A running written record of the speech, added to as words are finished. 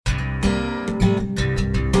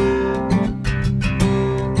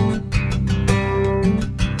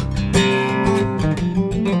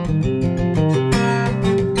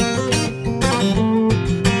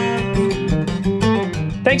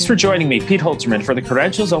Thanks for joining me, Pete Holzerman, for the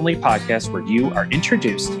Credentials Only podcast where you are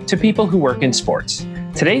introduced to people who work in sports.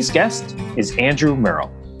 Today's guest is Andrew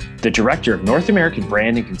Merrill, the Director of North American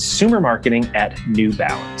Brand and Consumer Marketing at New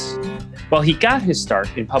Balance. While he got his start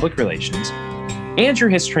in public relations, Andrew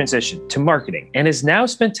has transitioned to marketing and has now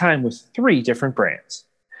spent time with 3 different brands.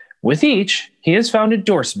 With each, he has found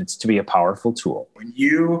endorsements to be a powerful tool. When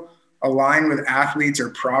you align with athletes or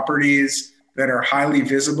properties that are highly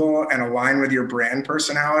visible and align with your brand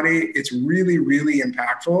personality, it's really, really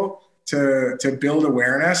impactful to build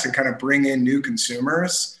awareness and kind of bring in new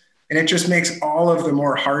consumers. And it just makes all of the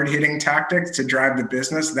more hard-hitting tactics to drive the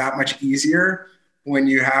business that much easier when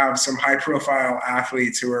you have some high-profile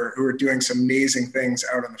athletes who are doing some amazing things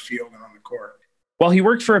out on the field and on the court. While he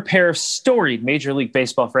worked for a pair of storied Major League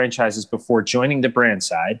Baseball franchises before joining the brand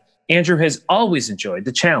side, Andrew has always enjoyed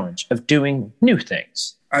the challenge of doing new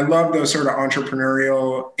things. I love those sort of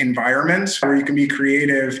entrepreneurial environments where you can be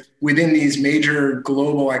creative within these major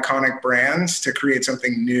global iconic brands to create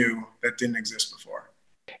something new that didn't exist before.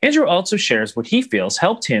 Andrew also shares what he feels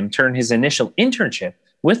helped him turn his initial internship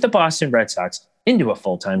with the Boston Red Sox into a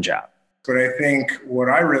full-time job. But I think what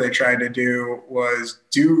I really tried to do was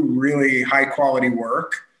do really high quality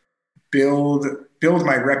work, build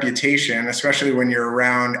my reputation, especially when you're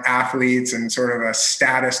around athletes and sort of a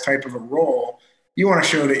status type of a role. You want to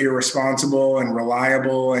show that you're responsible and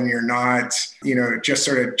reliable and you're not, just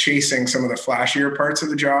sort of chasing some of the flashier parts of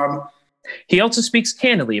the job. He also speaks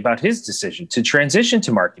candidly about his decision to transition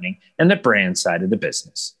to marketing and the brand side of the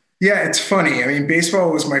business. Yeah, it's funny. I mean,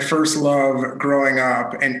 baseball was my first love growing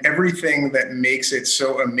up, and everything that makes it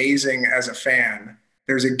so amazing as a fan.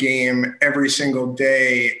 There's a game every single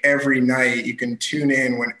day, every night. You can tune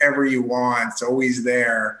in whenever you want. It's always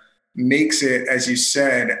there. Makes it, as you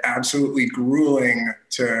said, absolutely grueling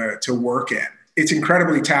to work in. It's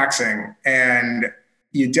incredibly taxing, and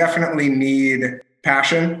you definitely need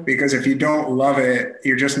passion, because if you don't love it,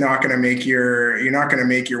 you're just not going to make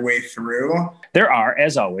your way through. There are,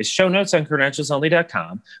 as always, show notes on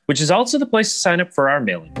credentialsonly.com, which is also the place to sign up for our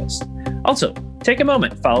mailing list. Also, take a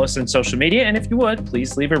moment, follow us on social media, and if you would,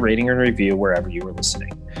 please leave a rating and review wherever you are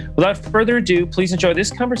listening. Without further ado, please enjoy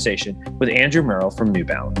this conversation with Andrew Merrill from New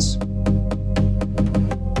Balance.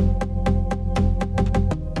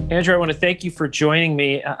 Andrew, I want to thank you for joining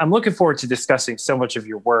me. I'm looking forward to discussing so much of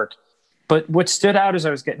your work, but what stood out as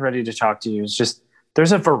I was getting ready to talk to you is just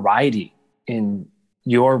there's a variety in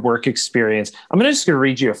your work experience. I'm just going to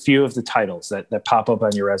read you a few of the titles that pop up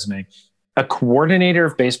on your resume. A coordinator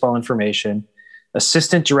of baseball information,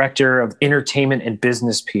 assistant director of entertainment and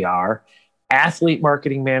business PR, athlete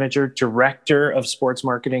marketing manager, director of sports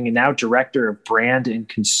marketing, and now director of brand and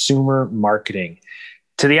consumer marketing.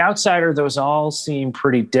 To the outsider, those all seem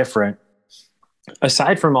pretty different.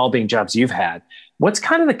 Aside from all being jobs you've had, what's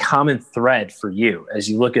kind of the common thread for you as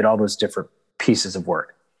you look at all those different pieces of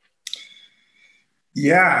work?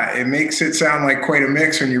 Yeah, it makes it sound like quite a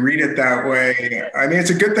mix when you read it that way. I mean, it's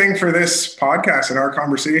a good thing for this podcast and our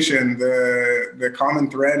conversation. The common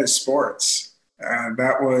thread is sports.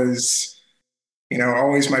 That was,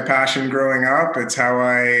 always my passion growing up. It's how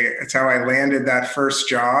I landed that first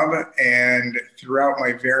job, and throughout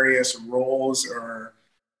my various roles or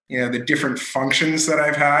the different functions that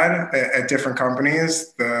I've had at different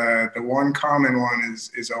companies, the one common one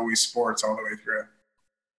is always sports all the way through.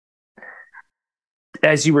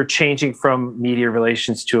 As you were changing from media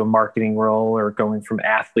relations to a marketing role, or going from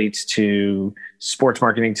athletes to sports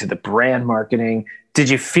marketing to the brand marketing, did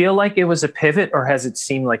you feel like it was a pivot, or has it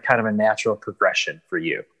seemed like kind of a natural progression for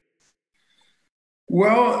you?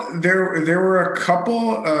 Well, there were a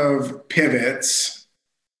couple of pivots.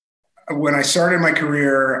 When I started my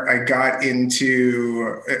career, I got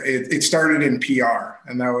into it started in PR,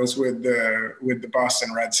 and that was with the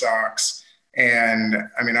Boston Red Sox. And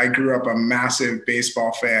I mean, I grew up a massive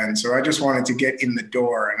baseball fan, so I just wanted to get in the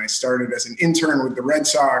door. And I started as an intern with the Red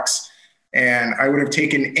Sox, and I would have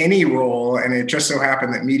taken any role. And it just so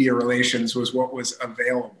happened that media relations was what was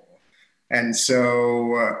available. And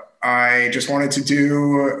so I just wanted to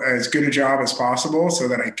do as good a job as possible so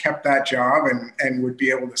that I kept that job and would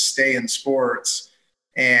be able to stay in sports.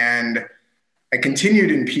 And I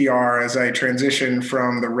continued in PR as I transitioned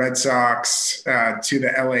from the Red Sox to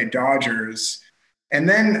the LA Dodgers. And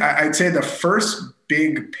then I'd say the first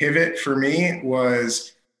big pivot for me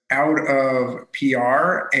was out of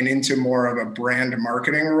PR and into more of a brand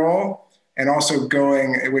marketing role, and also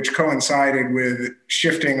which coincided with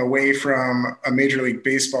shifting away from a Major League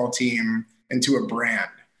Baseball team into a brand.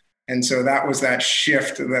 And so that was that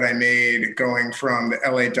shift that I made going from the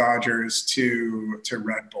LA Dodgers to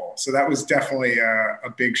Red Bull. So that was definitely a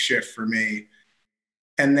big shift for me.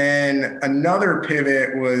 And then another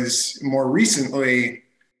pivot was more recently,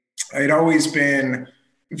 I'd always been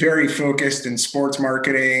very focused in sports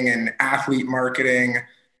marketing and athlete marketing.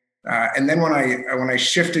 And then when I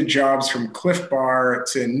shifted jobs from Cliff Bar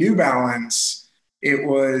to New Balance, it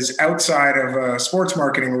was outside of a sports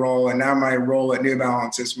marketing role. And now my role at New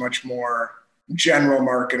Balance is much more general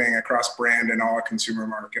marketing across brand and all consumer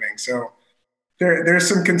marketing. So there's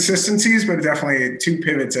some consistencies, but definitely two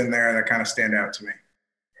pivots in there that kind of stand out to me.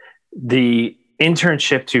 The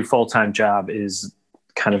internship to full-time job is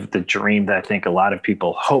kind of the dream that I think a lot of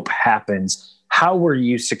people hope happens. How were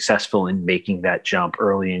you successful in making that jump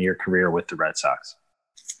early in your career with the Red Sox?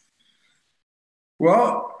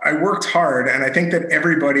 Well, I worked hard, and I think that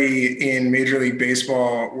everybody in Major League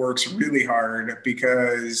Baseball works really hard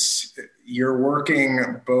because you're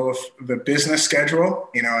working both the business schedule,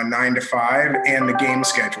 a 9 to 5, and the game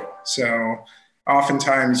schedule. So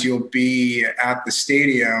oftentimes you'll be at the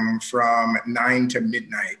stadium from 9 to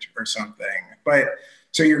midnight or something.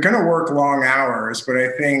 So you're going to work long hours, but I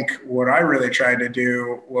think what I really tried to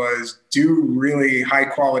do was do really high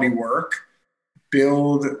quality work,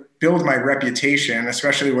 build my reputation,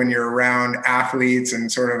 especially when you're around athletes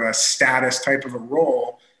and sort of a status type of a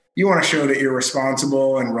role. You want to show that you're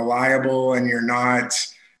responsible and reliable, and you're not,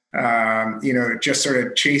 just sort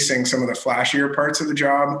of chasing some of the flashier parts of the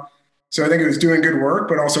job. So I think it was doing good work,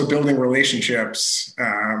 but also building relationships,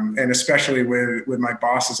 and especially with my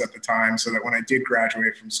bosses at the time, so that when I did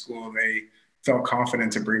graduate from school, they felt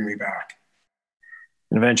confident to bring me back.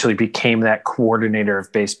 And eventually became that coordinator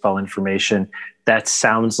of baseball information. That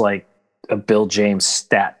sounds like a Bill James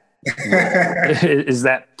stat. Is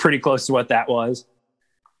that pretty close to what that was?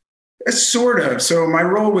 Sort of. So my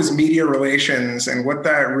role was media relations, and what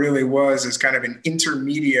that really was is kind of an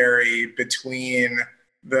intermediary between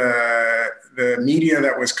the media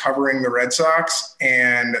that was covering the Red Sox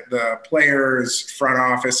and the players, front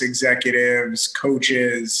office executives,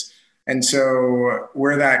 coaches. And so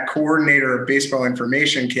where that coordinator of baseball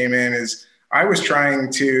information came in is I was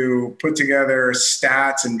trying to put together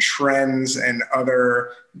stats and trends and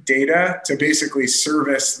other data to basically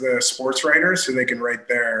service the sports writers so they can write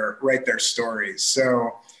their stories.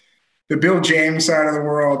 So the Bill James side of the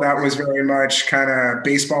world, that was very much kind of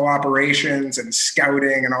baseball operations and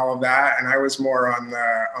scouting and all of that. And I was more on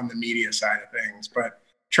the media side of things, but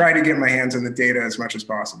try to get my hands on the data as much as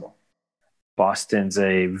possible. Boston's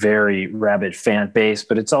a very rabid fan base,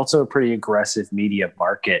 but it's also a pretty aggressive media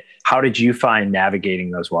market. How did you find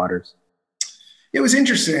navigating those waters? It was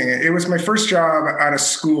interesting. It was my first job out of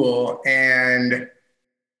school, and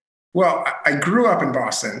well, I grew up in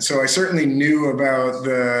Boston, so I certainly knew about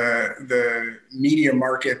the media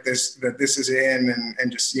market that this is in,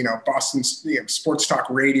 and just Boston's sports talk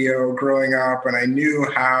radio growing up, and I knew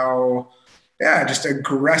how just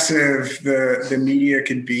aggressive the media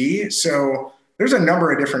could be. So there's a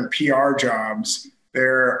number of different PR jobs.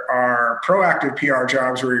 There are proactive PR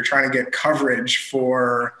jobs where you're trying to get coverage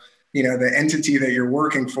for the entity that you're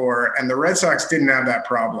working for, and the Red Sox didn't have that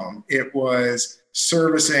problem. It was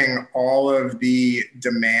servicing all of the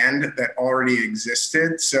demand that already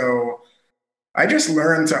existed. So I just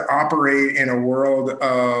learned to operate in a world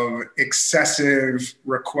of excessive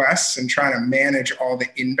requests and trying to manage all the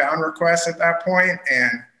inbound requests at that point,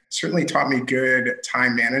 and certainly taught me good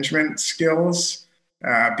time management skills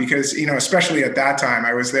because, especially at that time,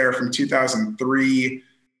 I was there from 2003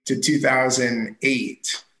 to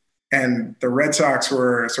 2008. And the Red Sox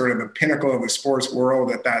were sort of the pinnacle of the sports world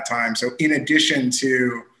at that time. So in addition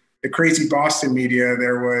to the crazy Boston media,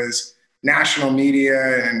 there was national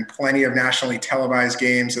media and plenty of nationally televised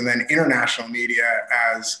games, and then international media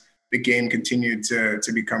as the game continued to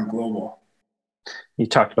become global. You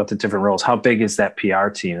talked about the different roles. How big is that PR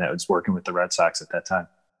team that was working with the Red Sox at that time?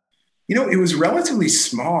 It was relatively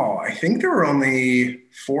small. I think there were only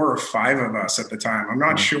 4 or 5 of us at the time. I'm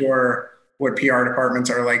not sure what PR departments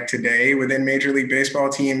are like today within Major League Baseball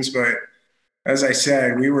teams, but as I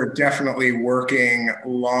said, we were definitely working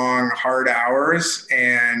long, hard hours,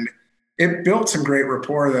 and it built some great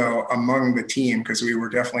rapport though among the team because we were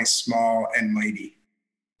definitely small and mighty.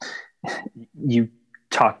 You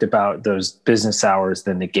talked about those business hours,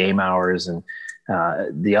 then the game hours, and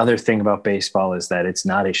the other thing about baseball is that it's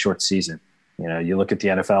not a short season. You look at the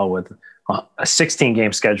NFL with a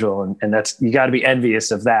 16-game schedule, and that's, you got to be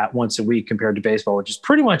envious of that once a week compared to baseball, which is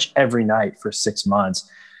pretty much every night for 6 months.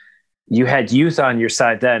 You had youth on your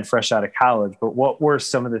side then, fresh out of college, but what were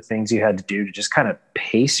some of the things you had to do to just kind of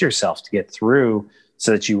pace yourself to get through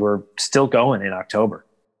so that you were still going in October?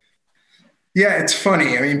 Yeah, it's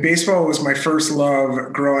funny. I mean, baseball was my first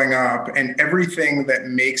love growing up, and everything that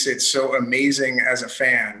makes it so amazing as a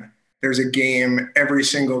fan. There's a game every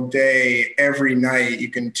single day, every night. You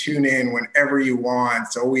can tune in whenever you want.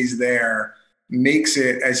 It's always there. Makes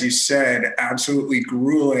it, as you said, absolutely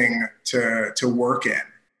grueling to work in.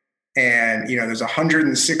 And there's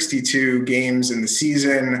 162 games in the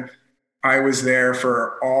season. I was there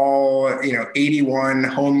for all 81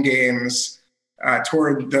 home games.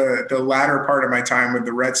 Toward the latter part of my time with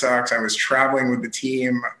the Red Sox, I was traveling with the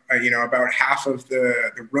team. About half of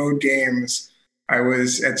the road games. I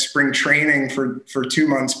was at spring training for 2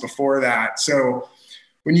 months before that. So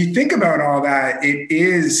when you think about all that,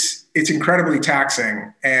 it's incredibly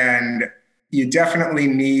taxing, and you definitely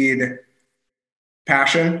need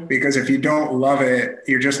passion, because if you don't love it,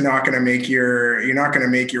 you're just not going to make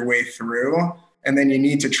your way through. And then you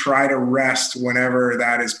need to try to rest whenever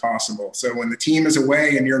that is possible. So when the team is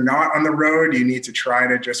away and you're not on the road, you need to try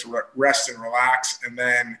to just rest and relax. And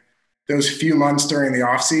then those few months during the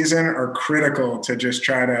off season are critical to just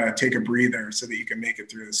try to take a breather so that you can make it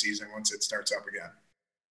through the season once it starts up again.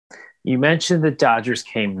 You mentioned the Dodgers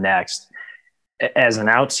came next. As an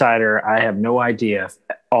outsider, I have no idea if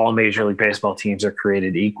all Major League Baseball teams are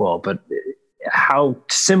created equal, but how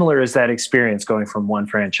similar is that experience going from one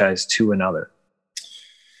franchise to another?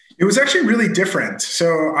 It was actually really different.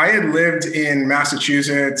 So I had lived in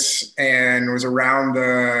Massachusetts and was around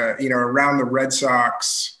the Red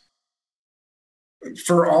Sox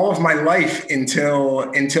for all of my life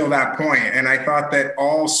until that point. And I thought that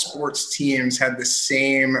all sports teams had the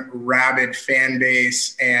same rabid fan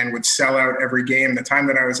base and would sell out every game. The time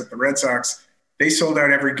that I was at the Red Sox, they sold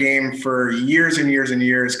out every game for years and years and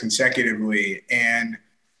years consecutively. And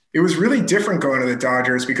it was really different going to the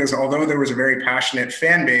Dodgers because although there was a very passionate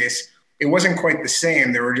fan base, it wasn't quite the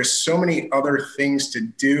same. There were just so many other things to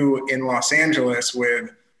do in Los Angeles,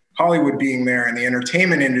 with Hollywood being there and the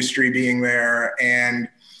entertainment industry being there. And,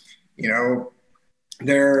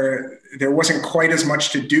 there wasn't quite as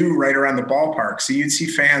much to do right around the ballpark. So you'd see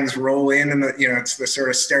fans roll in it's the sort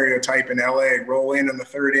of stereotype in LA, roll in the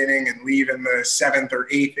third inning and leave in the seventh or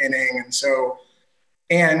eighth inning.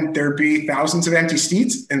 And there'd be thousands of empty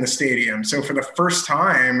seats in the stadium. So for the first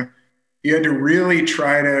time, you had to really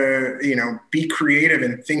try to, be creative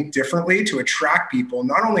and think differently to attract people,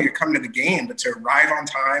 not only to come to the game, but to arrive on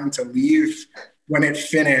time, to leave when it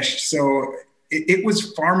finished. So it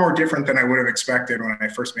was far more different than I would have expected when I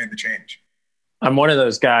first made the change. I'm one of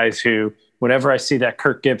those guys who, whenever I see that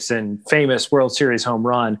Kirk Gibson famous World Series home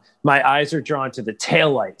run, my eyes are drawn to the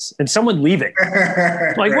taillights and someone leaving.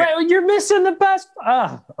 Like, right. Wait, you're missing the best.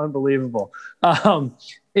 Unbelievable.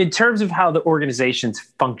 In terms of how the organizations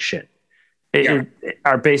function,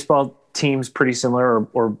 are baseball teams pretty similar,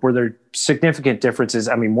 or were there significant differences?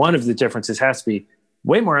 I mean, one of the differences has to be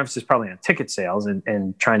way more emphasis probably on ticket sales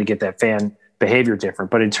and trying to get that fan behavior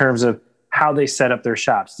different. But in terms of how they set up their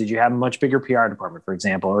shops, did you have a much bigger PR department, for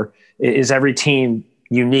example, or is every team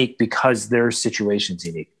unique because their situation's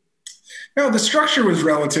unique? No, the structure was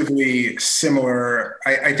relatively similar.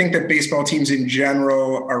 I think that baseball teams in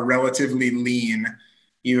general are relatively lean.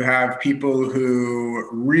 You have people who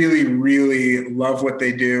really, really love what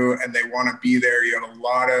they do and they want to be there. You have a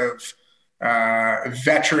lot of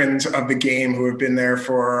veterans of the game who have been there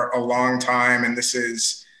for a long time. And this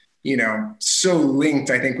is, so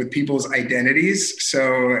linked, I think, with people's identities.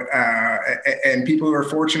 So, and people who are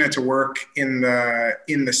fortunate to work in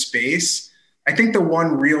the space. I think the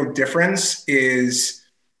one real difference is,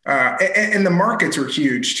 and the markets are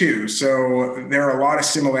huge too. So there are a lot of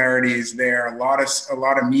similarities there, a lot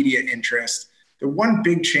of media interest. The one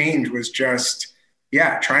big change was just,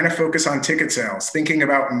 trying to focus on ticket sales, thinking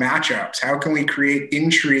about matchups. How can we create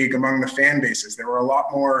intrigue among the fan bases? There were a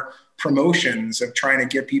lot more promotions of trying to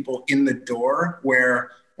get people in the door, where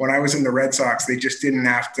when I was in the Red Sox, they just didn't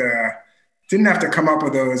have to come up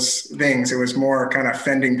with those things. It was more kind of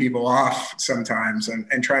fending people off sometimes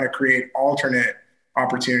and trying to create alternate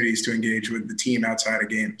opportunities to engage with the team outside of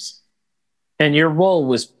games. And your role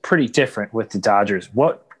was pretty different with the Dodgers.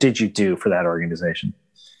 What did you do for that organization?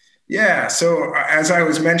 Yeah. So as I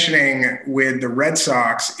was mentioning with the Red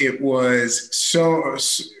Sox, it was so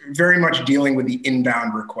very much dealing with the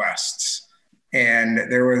inbound requests, and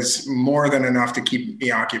there was more than enough to keep me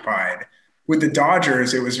occupied. With the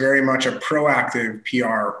Dodgers, it was very much a proactive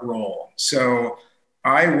PR role. So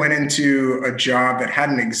I went into a job that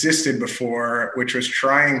hadn't existed before, which was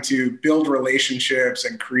trying to build relationships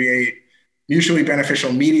and create mutually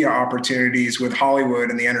beneficial media opportunities with Hollywood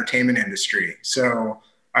and the entertainment industry. So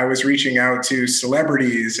I was reaching out to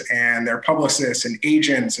celebrities and their publicists and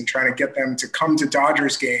agents and trying to get them to come to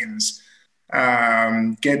Dodgers games.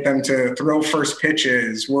 get them to throw first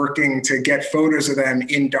pitches, working to get photos of them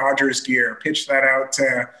in Dodgers gear, pitch that out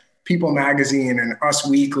to People Magazine and Us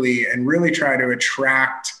Weekly, and really try to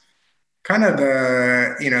attract kind of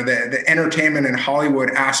the entertainment and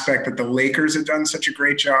Hollywood aspect that the Lakers have done such a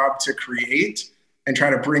great job to create, and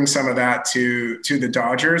try to bring some of that to the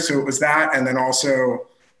Dodgers. So it was that, and then also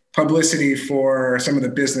publicity for some of the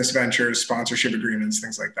business ventures, sponsorship agreements,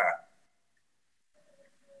 things like that.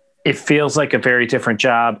 It feels like a very different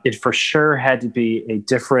job. It for sure had to be a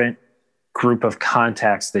different group of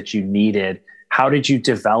contacts that you needed. How did you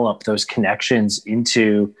develop those connections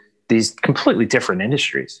into these completely different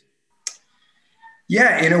industries?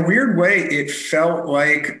 Yeah, in a weird way, it felt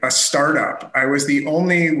like a startup. I was the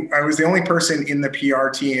only person in the PR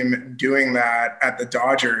team doing that at the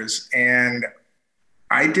Dodgers, and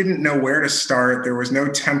I didn't know where to start. There was no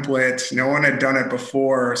template. No one had done it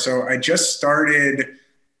before. So I just started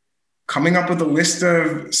coming up with a list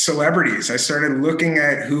of celebrities. I started looking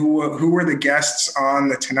at who were the guests on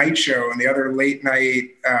The Tonight Show and the other late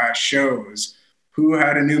night shows, who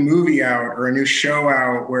had a new movie out or a new show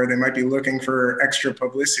out where they might be looking for extra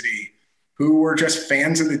publicity, who were just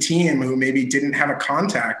fans of the team who maybe didn't have a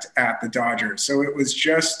contact at the Dodgers. So it was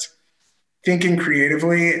just thinking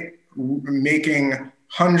creatively, making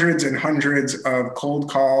hundreds and hundreds of cold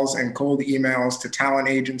calls and cold emails to talent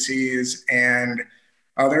agencies and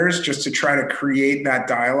others, just to try to create that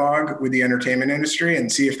dialogue with the entertainment industry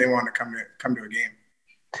and see if they want to come to a game.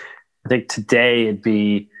 I think today it'd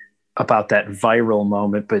be about that viral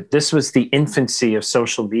moment, but this was the infancy of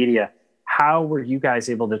social media. How were you guys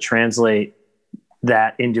able to translate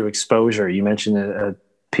that into exposure? You mentioned a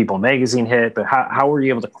People Magazine hit, but how were you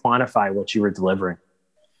able to quantify what you were delivering?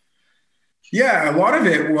 Yeah, a lot of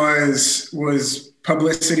it was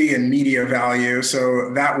publicity and media value.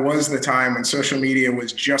 So that was the time when social media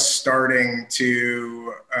was just starting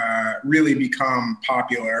to really become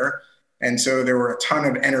popular. And so there were a ton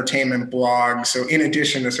of entertainment blogs. So in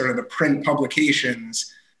addition to sort of the print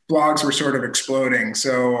publications, blogs were sort of exploding.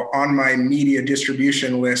 So on my media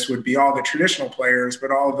distribution list would be all the traditional players,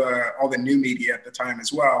 but all the new media at the time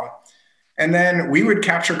as well. And then we would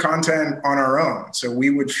capture content on our own. So we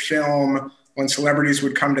would film when celebrities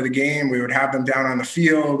would come to the game. We would have them down on the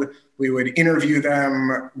field. We would interview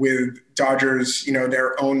them with Dodgers,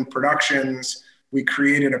 their own productions. We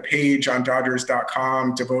created a page on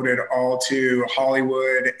Dodgers.com devoted all to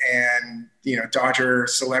Hollywood and, Dodger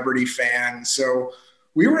celebrity fans. So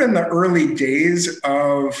we were in the early days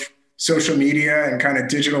of social media and kind of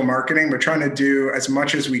digital marketing, but trying to do as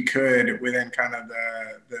much as we could within kind of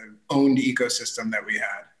the owned ecosystem that we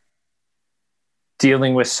had.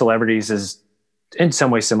 Dealing with celebrities is in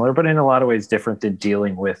some ways similar, but in a lot of ways different than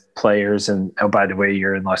dealing with players. And oh, by the way,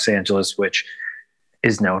 you're in Los Angeles, which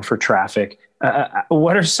is known for traffic.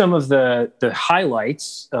 What are some of the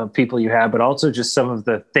highlights of people you have, but also just some of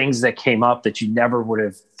the things that came up that you never would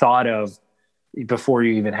have thought of before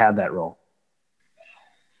you even had that role?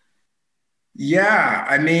 Yeah,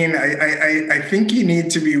 I mean, I think you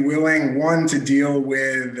need to be willing, one, to deal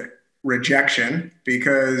with rejection,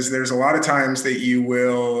 because there's a lot of times that you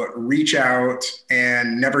will reach out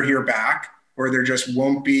and never hear back, or there just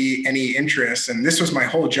won't be any interest. And this was my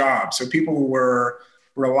whole job. So people were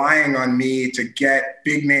relying on me to get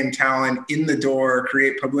big name talent in the door,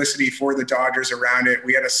 create publicity for the Dodgers around it.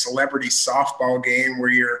 We had a celebrity softball game where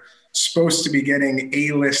you're supposed to be getting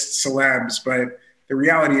A-list celebs, but the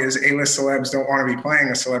reality is A-list celebs don't want to be playing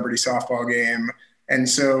a celebrity softball game. And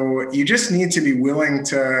so you just need to be willing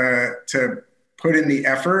to put in the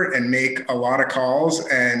effort and make a lot of calls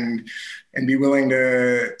and be willing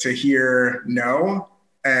to hear no.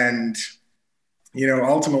 And,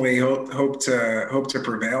 ultimately hope to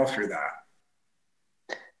prevail through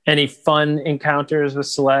that. Any fun encounters with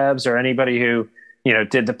celebs or anybody who,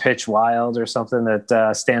 did the pitch wild or something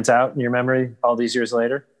that stands out in your memory all these years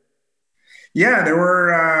later? Yeah, there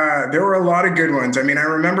were a lot of good ones. I mean, I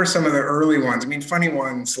remember some of the early ones. I mean, funny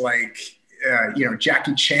ones like,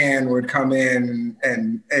 Jackie Chan would come in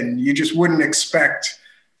and you just wouldn't expect,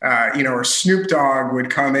 or Snoop Dogg would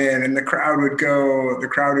come in and the crowd would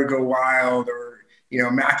go wild, or,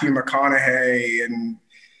 Matthew McConaughey. And,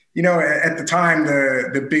 at the time,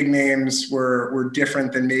 the big names were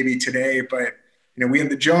different than maybe today, but, we had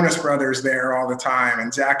the Jonas Brothers there all the time,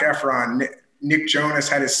 and Zac Efron. Nick Jonas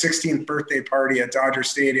had his 16th birthday party at Dodger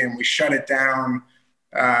Stadium. We shut it down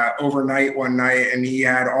overnight one night, and he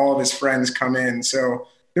had all of his friends come in. So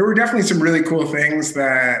there were definitely some really cool things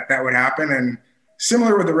that would happen. And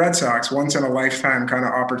similar with the Red Sox, once in a lifetime kind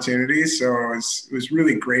of opportunities. So I was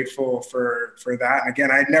really grateful for that. And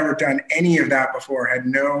again, I'd never done any of that before, had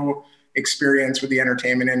no experience with the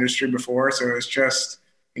entertainment industry before. So it was just,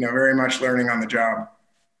 very much learning on the job.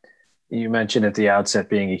 You mentioned at the outset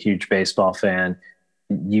being a huge baseball fan.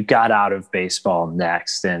 You got out of baseball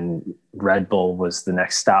next, and Red Bull was the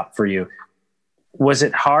next stop for you. Was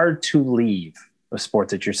it hard to leave a sport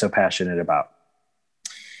that you're so passionate about?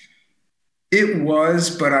 It was,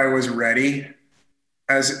 but I was ready.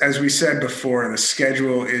 As we said before, the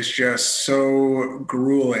schedule is just so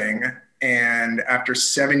grueling. And after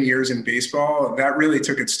 7 years in baseball, that really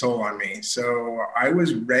took its toll on me. So I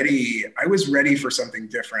was ready. I was ready for something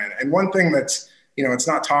different. And one thing that's, it's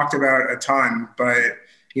not talked about a ton, but,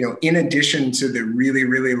 in addition to the really,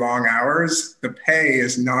 really long hours, the pay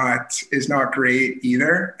is not great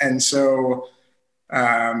either. And so,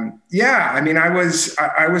 I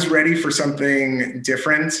was ready for something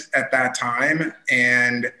different at that time.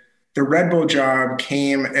 And the Red Bull job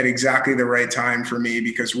came at exactly the right time for me,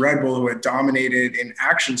 because Red Bull, who had dominated in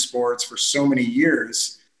action sports for so many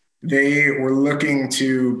years, they were looking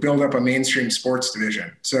to build up a mainstream sports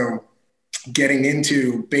division. So getting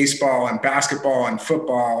into baseball and basketball and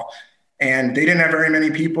football, and they didn't have very many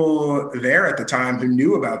people there at the time who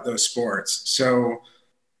knew about those sports. So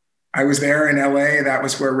I was there in LA. That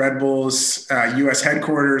was where Red Bull's US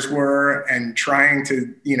headquarters were, and trying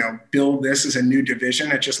to, build this as a new division.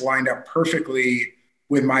 It just lined up perfectly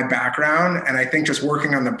with my background. And I think just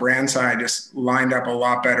working on the brand side just lined up a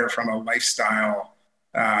lot better from a lifestyle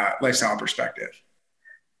perspective.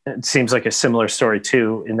 It seems like a similar story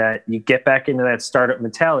too, in that you get back into that startup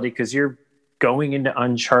mentality because you're going into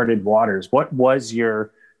uncharted waters. What was you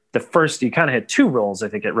kind of had two roles, I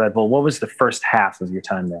think, at Red Bull. What was the first half of your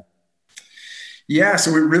time there? Yeah,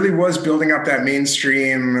 so it really was building up that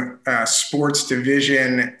mainstream sports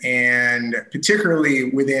division, and particularly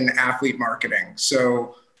within athlete marketing.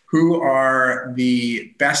 So who are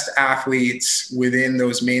the best athletes within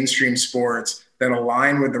those mainstream sports that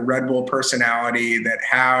align with the Red Bull personality, that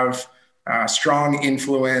have strong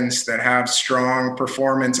influence, that have strong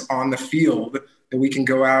performance on the field, that we can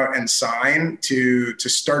go out and sign to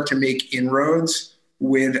start to make inroads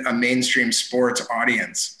with a mainstream sports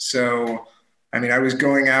audience. So I was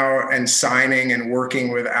going out and signing and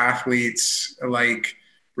working with athletes like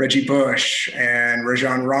Reggie Bush and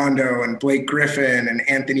Rajon Rondo and Blake Griffin and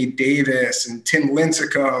Anthony Davis and Tim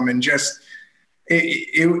Lincecum. And just,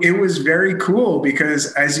 it was very cool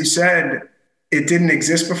because, as you said, it didn't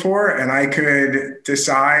exist before, and I could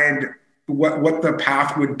decide what the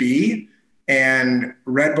path would be. And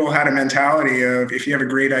Red Bull had a mentality of, if you have a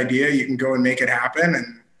great idea, you can go and make it happen.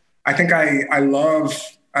 And I think I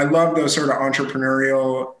love those sort of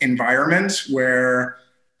entrepreneurial environments where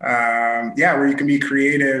you can be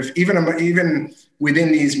creative, even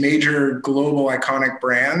within these major global iconic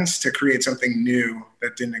brands, to create something new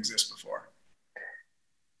that didn't exist before.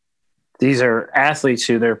 These are athletes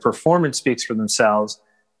who their performance speaks for themselves.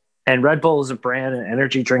 And Red Bull is a brand, an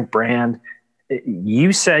energy drink brand.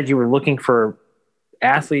 You said you were looking for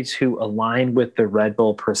athletes who align with the Red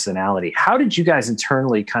Bull personality. How did you guys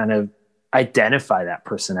internally kind of identify that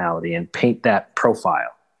personality and paint that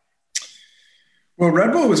profile? Well,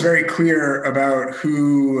 Red Bull was very clear about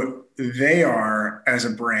who they are as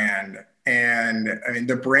a brand. And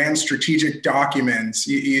the brand strategic documents,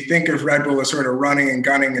 you think of Red Bull as sort of running and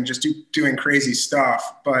gunning and just doing crazy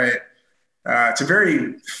stuff, but it's a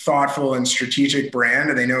very thoughtful and strategic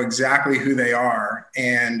brand, and they know exactly who they are.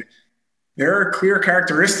 And there are clear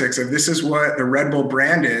characteristics of, this is what the Red Bull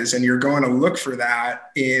brand is, and you're going to look for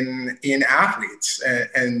that in athletes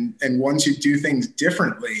and ones who do things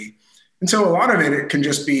differently. And so a lot of it can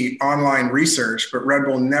just be online research, but Red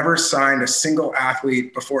Bull never signed a single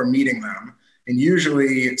athlete before meeting them, and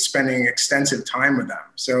usually spending extensive time with them.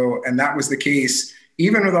 So, and that was the case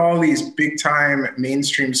even with all these big time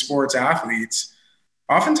mainstream sports athletes.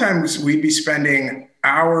 Oftentimes we'd be spending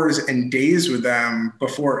hours and days with them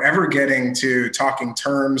before ever getting to talking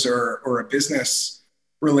terms or a business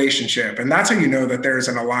relationship. And that's how you know that there's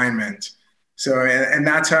an alignment. So, and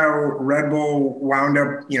that's how Red Bull wound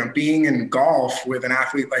up, being in golf with an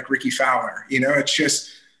athlete like Rickie Fowler. It's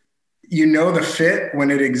just, the fit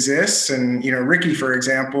when it exists. And, Rickie, for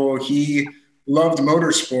example, he loved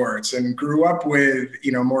motorsports and grew up with,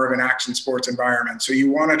 more of an action sports environment. So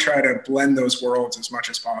you want to try to blend those worlds as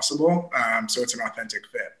much as possible. So it's an authentic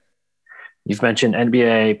fit. You've mentioned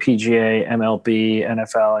NBA, PGA, MLB,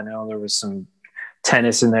 NFL. I know there was some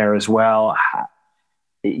tennis in there as well.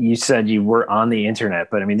 You said you were on the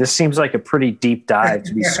internet, but this seems like a pretty deep dive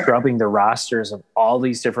to be scrubbing the rosters of all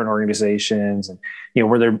these different organizations. And,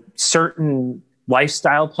 were there certain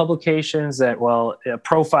lifestyle publications that, a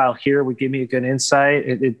profile here would give me a good insight?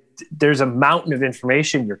 there's a mountain of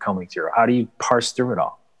information you're combing through. How do you parse through it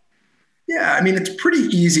all? Yeah, I mean, it's pretty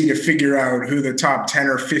easy to figure out who the top 10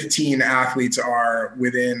 or 15 athletes are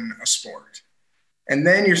within a sport. And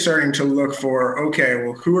then you're starting to look for, okay,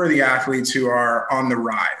 well, who are the athletes who are on the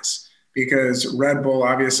rise? Because Red Bull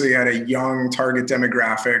obviously had a young target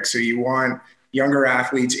demographic. So you want younger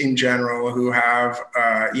athletes in general who have,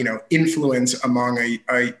 influence among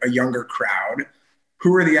a younger crowd.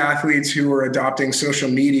 Who are the athletes who are adopting social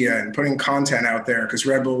media and putting content out there? Because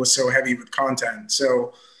Red Bull was so heavy with content.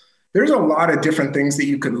 So there's a lot of different things that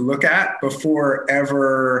you could look at before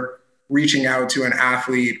ever reaching out to an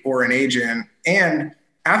athlete or an agent. And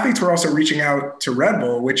athletes were also reaching out to Red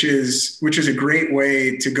Bull, which is a great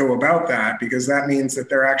way to go about that, because that means that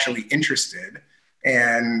they're actually interested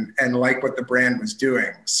and like what the brand was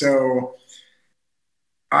doing. So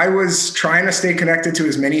I was trying to stay connected to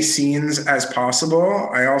as many scenes as possible.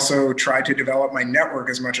 I also tried to develop my network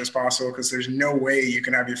as much as possible, because there's no way you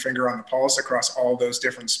can have your finger on the pulse across all those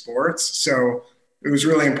different sports. So it was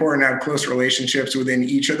really important to have close relationships within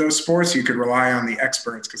each of those sports. You could rely on the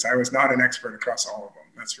experts, because I was not an expert across all of them,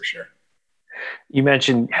 that's for sure. You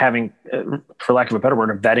mentioned having, for lack of a better word,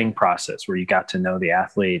 a vetting process where you got to know the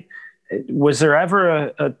athlete. Was there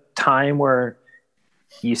ever a time where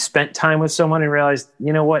you spent time with someone and realized,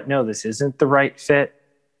 you know what, no, this isn't the right fit?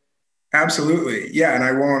 Absolutely. Yeah. And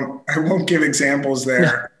I won't give examples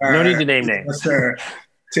there. No need to name names. To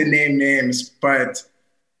name names, but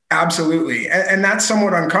absolutely. And that's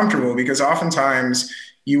somewhat uncomfortable, because oftentimes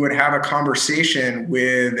you would have a conversation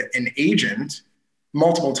with an agent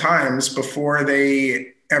multiple times before they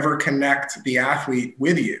ever connect the athlete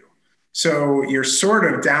with you. So you're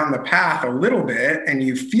sort of down the path a little bit and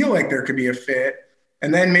you feel like there could be a fit.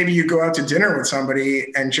 And then maybe you go out to dinner with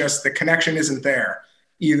somebody and just the connection isn't there.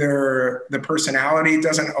 Either the personality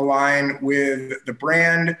doesn't align with the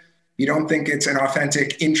brand, you don't think it's an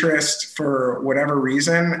authentic interest for whatever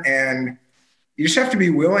reason, and you just have to be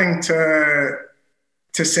willing to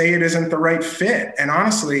say it isn't the right fit. And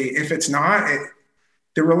honestly, if it's not,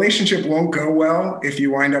 the relationship won't go well if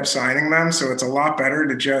you wind up signing them. So it's a lot better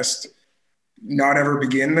to just not ever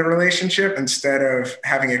begin the relationship instead of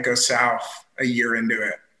having it go south a year into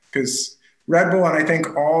it. Because Red Bull, and I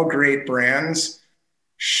think all great brands,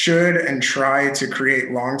 should and try to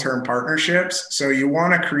create long-term partnerships. So you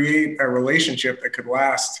want to create a relationship that could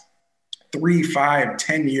last 3, 5,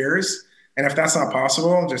 10 years. And if that's not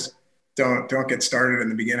possible, just don't get started in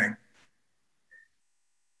the beginning.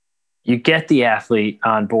 You get the athlete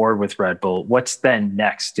on board with Red Bull. What's then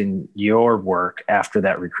next in your work after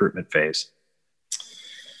that recruitment phase?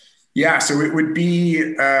 Yeah, so it would be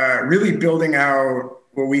really building out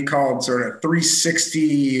what we called sort of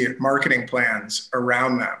 360 marketing plans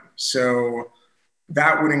around them. So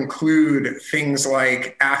that would include things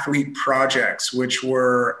like athlete projects, which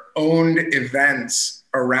were owned events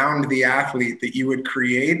around the athlete that you would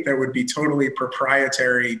create that would be totally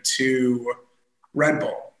proprietary to Red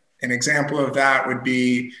Bull. An example of that would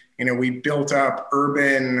be, we built up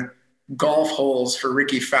urban golf holes for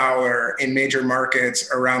Ricky Fowler in major markets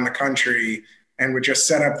around the country, and would just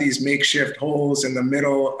set up these makeshift holes in the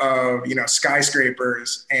middle of,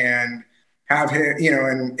 skyscrapers and have him,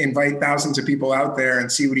 and invite thousands of people out there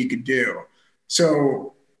and see what he could do.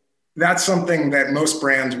 So that's something that most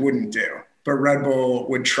brands wouldn't do, but Red Bull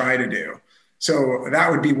would try to do. So that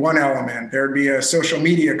would be one element. There would be a social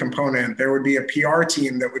media component. There would be a PR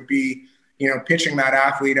team that would be, pitching that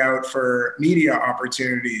athlete out for media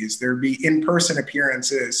opportunities. There'd be in-person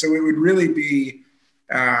appearances. So it would really be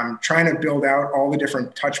trying to build out all the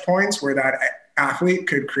different touch points where that athlete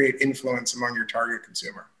could create influence among your target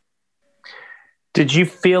consumer. Did you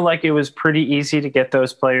feel like it was pretty easy to get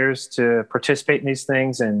those players to participate in these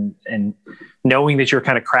things, and knowing that you're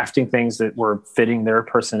kind of crafting things that were fitting their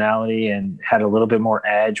personality and had a little bit more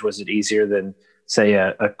edge? Was it easier than, say,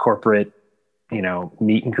 a corporate,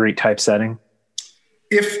 meet and greet type setting?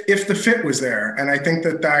 If the fit was there. And I think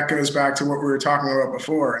that goes back to what we were talking about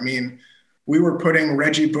before. I mean, we were putting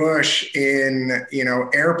Reggie Bush in,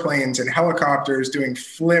 airplanes and helicopters doing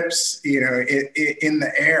flips, in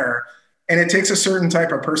the air. And it takes a certain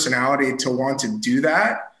type of personality to want to do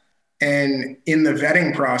that. And in the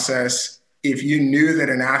vetting process, if you knew that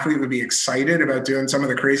an athlete would be excited about doing some of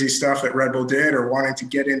the crazy stuff that Red Bull did, or wanting to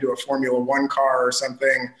get into a Formula One car or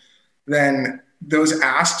something, then those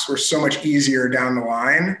asks were so much easier down the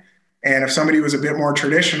line. And if somebody was a bit more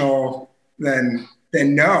traditional, then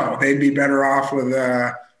no, they'd be better off with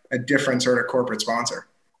a different sort of corporate sponsor.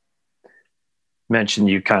 Mentioned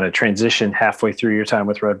you kind of transitioned halfway through your time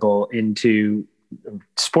with Red Bull into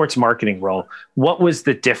sports marketing role. What was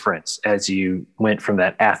the difference as you went from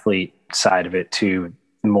that athlete side of it to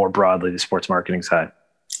more broadly the sports marketing side?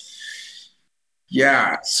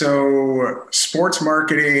 Yeah. So sports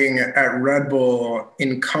marketing at Red Bull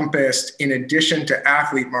encompassed, in addition to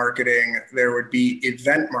athlete marketing, there would be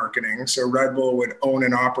event marketing. So Red Bull would own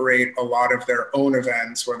and operate a lot of their own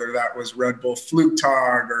events, whether that was Red Bull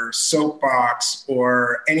Flugtag or Soapbox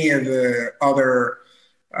or any of the other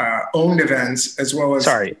owned events, as well as...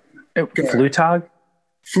 Sorry, Flugtag?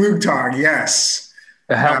 Flugtag, yes.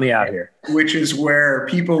 Help me out here. Which is where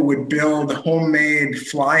people would build homemade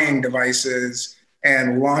flying devices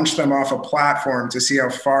and launch them off a platform to see how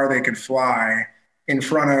far they could fly in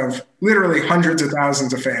front of literally hundreds of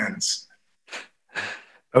thousands of fans.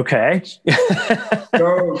 Okay.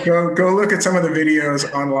 go look at some of the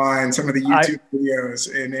videos online, some of the YouTube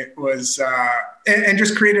videos, and it was and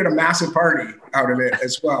just created a massive party out of it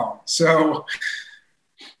as well. So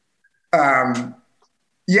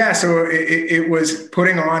yeah, so it was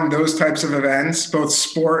putting on those types of events, both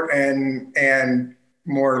sport and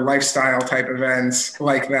more lifestyle type events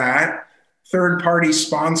like that. Third party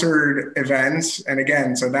sponsored events. And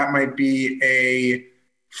again, so that might be a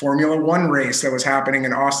Formula One race that was happening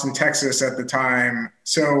in Austin, Texas at the time.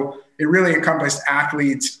 So it really encompassed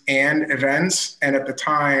athletes and events. And at the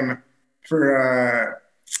time,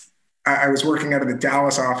 I was working out of the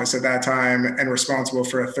Dallas office at that time and responsible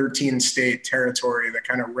for a 13-state territory that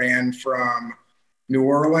kind of ran from New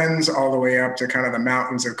Orleans all the way up to kind of the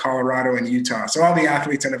mountains of Colorado and Utah. So all the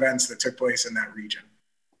athletes and events that took place in that region.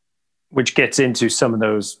 Which gets into some of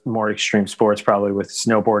those more extreme sports, probably with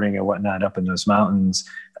snowboarding and whatnot up in those mountains,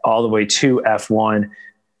 all the way to F1,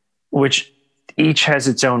 which each has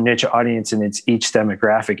its own niche audience and it's each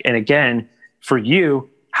demographic. And again, for you,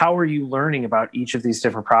 how are you learning about each of these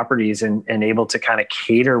different properties and able to kind of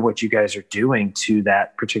cater what you guys are doing to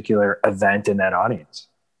that particular event and that audience?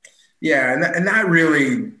 Yeah, and that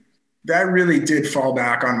really did fall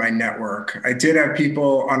back on my network. I did have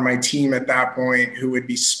people on my team at that point who would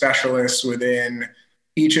be specialists within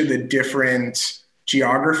each of the different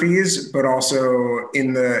geographies, but also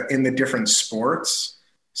in the different sports.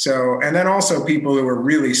 So, and then also people who were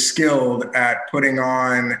really skilled at putting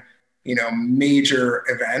on, major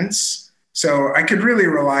events. So I could really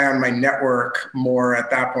rely on my network more at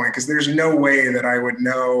that point, because there's no way that I would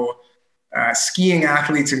know skiing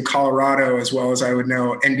athletes in Colorado as well as I would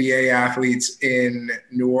know NBA athletes in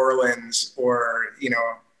New Orleans or,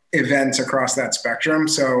 events across that spectrum.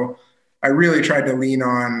 So I really tried to lean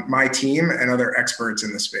on my team and other experts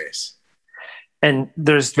in the space. And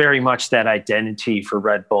there's very much that identity for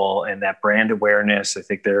Red Bull and that brand awareness. I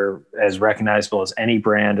think they're as recognizable as any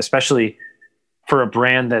brand, especially for a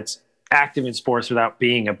brand that's active in sports without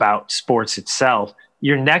being about sports itself.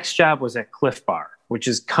 Your next job was at Clif Bar, which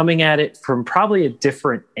is coming at it from probably a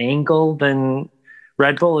different angle than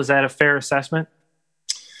Red Bull. Is that a fair assessment?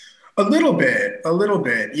 A little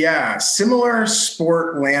bit. Yeah. Similar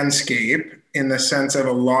sport landscape in the sense of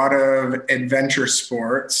a lot of adventure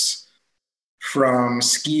sports, from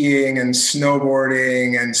skiing and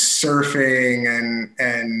snowboarding and surfing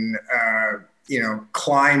and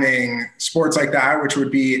climbing, sports like that, which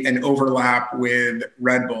would be an overlap with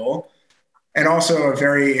Red Bull. And also a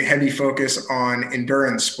very heavy focus on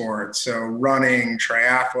endurance sports. So running,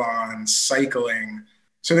 triathlon, cycling.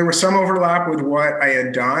 So there was some overlap with what I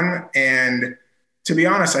had done. And to be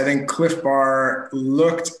honest, I think Clif Bar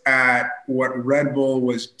looked at what Red Bull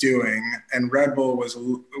was doing, and Red Bull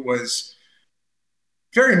was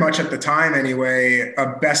very much at the time anyway,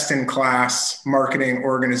 a best-in-class marketing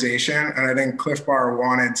organization. And I think Clif Bar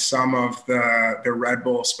wanted some of the Red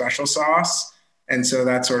Bull special sauce. And so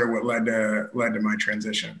that's sort of what led to my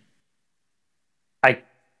transition. I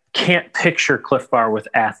can't picture Clif Bar with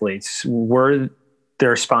athletes. Were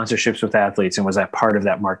there sponsorships with athletes, and was that part of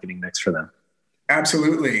that marketing mix for them?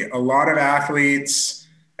 Absolutely. A lot of athletes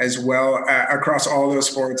as well across all those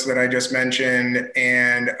sports that I just mentioned,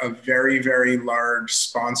 and a very, very large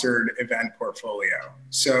sponsored event portfolio.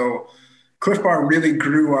 So Clif Bar really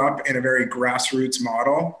grew up in a very grassroots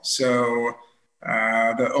model. So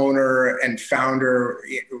the owner and founder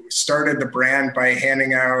started the brand by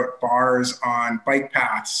handing out bars on bike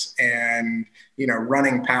paths and,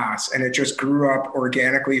 running paths. And it just grew up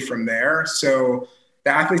organically from there. So the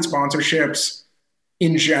athlete sponsorships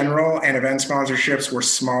in general and event sponsorships were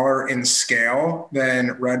smaller in scale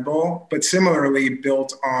than Red Bull, but similarly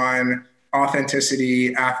built on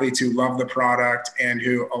authenticity, athletes who love the product and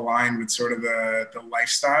who align with sort of the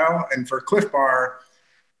lifestyle. And for Clif Bar,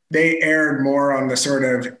 they aired more on the sort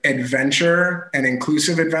of adventure and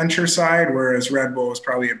inclusive adventure side, whereas Red Bull was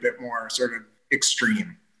probably a bit more sort of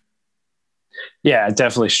extreme. Yeah, it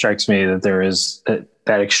definitely strikes me that there is that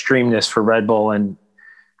extremeness for Red Bull, and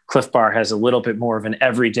Cliff Bar has a little bit more of an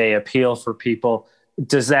everyday appeal for people.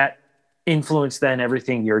 Does that influence then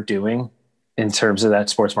everything you're doing in terms of that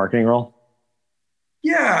sports marketing role?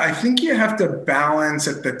 Yeah, I think you have to balance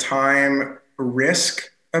at the time risk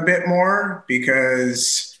a bit more,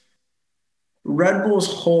 because Red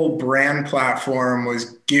Bull's whole brand platform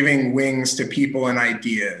was giving wings to people and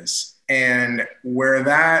ideas. And where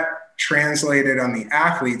that translated on the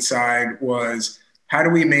athlete side was, how do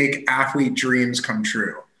we make athlete dreams come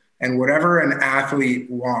true? And whatever an athlete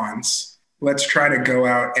wants, let's try to go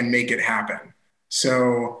out and make it happen.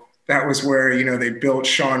 So that was where, they built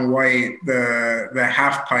Shaun White the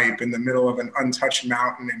half pipe in the middle of an untouched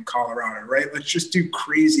mountain in Colorado, right? Let's just do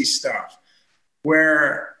crazy stuff.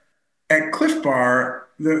 Where at Cliff Bar,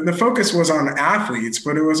 the focus was on athletes,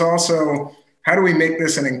 but it was also, how do we make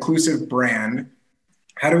this an inclusive brand?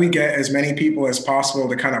 How do we get as many people as possible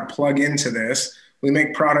to kind of plug into this? We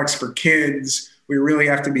make products for kids. We really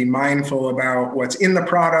have to be mindful about what's in the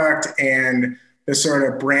product and the sort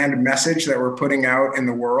of brand message that we're putting out in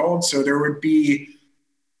the world. So there would be,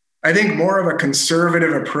 I think, more of a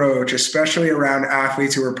conservative approach, especially around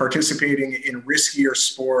athletes who are participating in riskier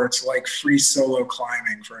sports like free solo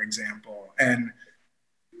climbing, for example, and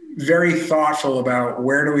very thoughtful about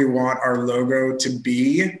where do we want our logo to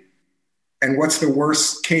be and what's the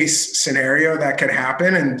worst case scenario that could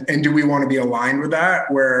happen. And do we want to be aligned with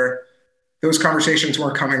that, where those conversations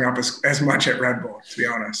weren't coming up as much at Red Bull, to be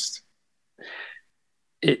honest.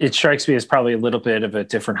 It strikes me as probably a little bit of a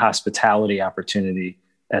different hospitality opportunity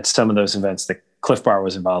at some of those events that Cliff Bar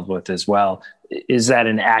was involved with as well. Is that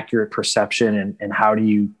an accurate perception, and how do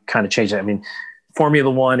you kind of change that? I mean, Formula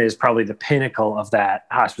One is probably the pinnacle of that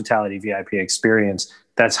hospitality VIP experience.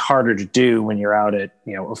 That's harder to do when you're out at,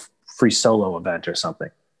 a free solo event or something.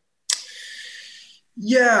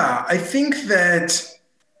 Yeah, I think that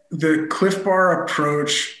the Cliff Bar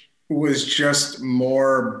approach was just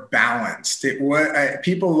more balanced.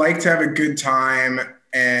 People like to have a good time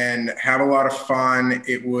and have a lot of fun.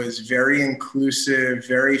 It was very inclusive,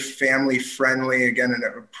 very family friendly, again, in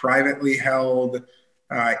a privately held,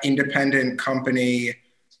 independent company.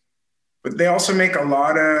 But they also make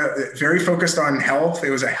very focused on health. It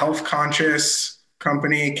was a health conscious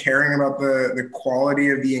company, caring about the quality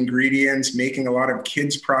of the ingredients, making a lot of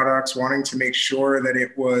kids products, wanting to make sure that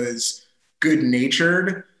it was good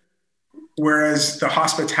natured. Whereas the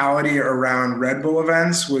hospitality around Red Bull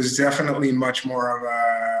events was definitely much more of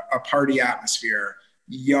a party atmosphere.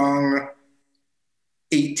 Young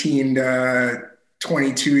 18 to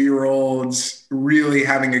 22-year-olds really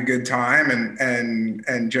having a good time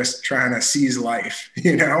and just trying to seize life,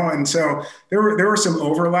 And so there were some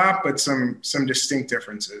overlap, but some distinct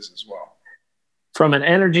differences as well. From an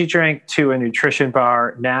energy drink to a nutrition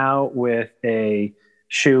bar, now with a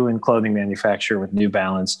shoe and clothing manufacturer with New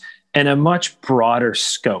Balance, and a much broader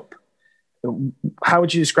scope. How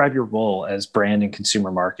would you describe your role as brand and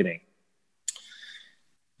consumer marketing?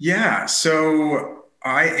 Yeah, so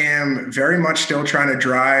I am very much still trying to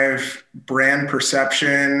drive brand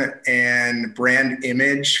perception and brand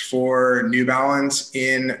image for New Balance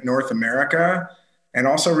in North America, and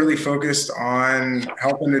also really focused on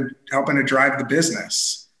helping to drive the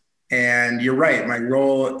business. And you're right, my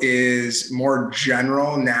role is more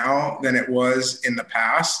general now than it was in the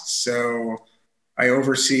past. So I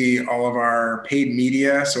oversee all of our paid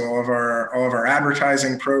media, so all of our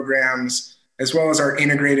advertising programs, as well as our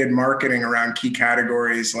integrated marketing around key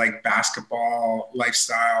categories like basketball,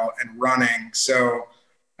 lifestyle, and running. So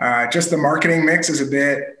just the marketing mix is a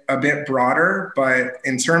bit broader, but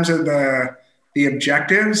in terms of the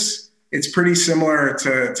objectives, it's pretty similar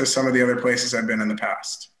to some of the other places I've been in the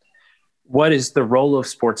past. What is the role of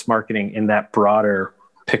sports marketing in that broader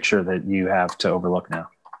picture that you have to overlook now?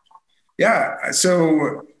 Yeah,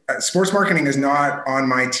 so sports marketing is not on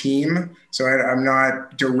my team. So I'm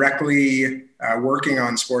not directly working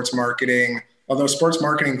on sports marketing, although sports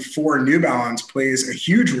marketing for New Balance plays a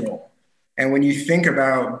huge role. And when you think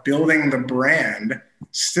about building the brand,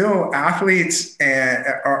 still athletes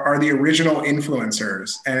are the original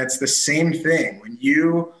influencers. And it's the same thing. When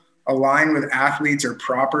you align with athletes or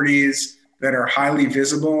properties that are highly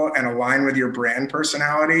visible and align with your brand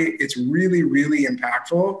personality, it's really, really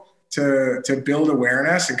impactful to build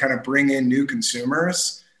awareness and kind of bring in new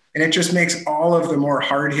consumers. And it just makes all of the more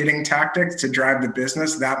hard-hitting tactics to drive the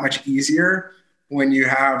business that much easier when you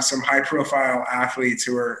have some high-profile athletes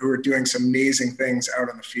who are doing some amazing things out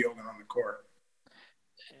on the field and on the court.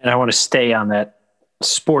 And I want to stay on that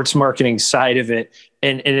sports marketing side of it.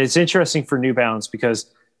 And it's interesting for New Balance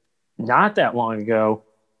because not that long ago,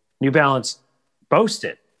 New Balance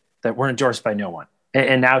boasted that we're endorsed by no one.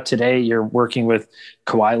 And now today you're working with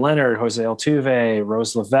Kawhi Leonard, Jose Altuve,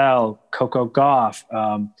 Rose Lavelle, Coco Gauff.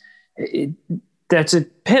 That's a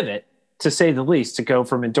pivot, to say the least, to go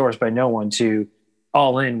from endorsed by no one to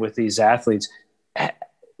all in with these athletes.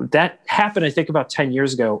 That happened, I think, about 10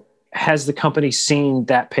 years ago. Has the company seen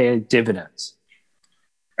that pay dividends?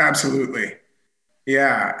 Absolutely.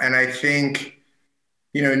 Yeah. And I think,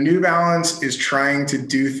 New Balance is trying to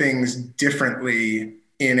do things differently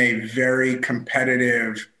in a very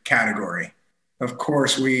competitive category. Of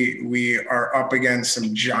course, we are up against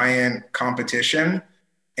some giant competition,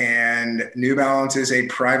 and New Balance is a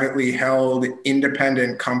privately held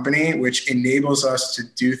independent company, which enables us to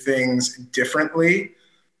do things differently,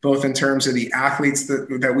 both in terms of the athletes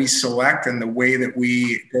that we select and the way that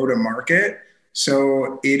we go to market.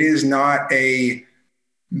 So it is not a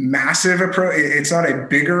massive approach. It's not a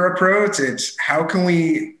bigger approach. It's how can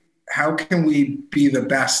we be the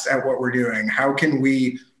best at what we're doing? How can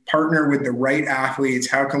we partner with the right athletes?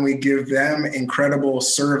 How can we give them incredible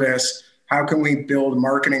service? How can we build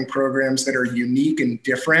marketing programs that are unique and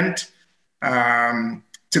different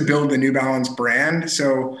to build the New Balance brand?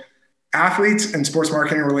 So athletes and sports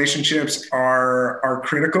marketing relationships are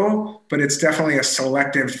critical, but it's definitely a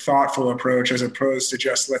selective, thoughtful approach as opposed to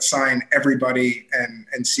just let's sign everybody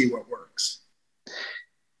and see what works.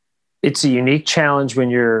 It's a unique challenge when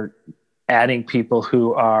you're adding people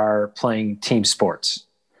who are playing team sports.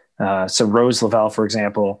 So Rose Lavelle, for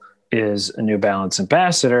example, is a New Balance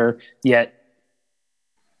ambassador, yet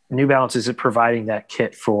New Balance isn't providing that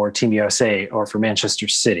kit for Team USA or for Manchester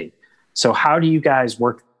City. So how do you guys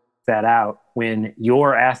work that out when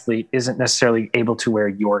your athlete isn't necessarily able to wear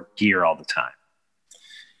your gear all the time?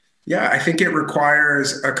 Yeah, I think it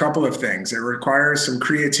requires a couple of things. It requires some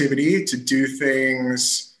creativity to do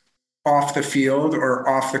things off the field or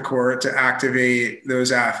off the court to activate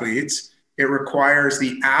those athletes. It requires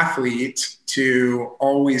the athlete to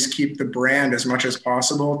always keep the brand as much as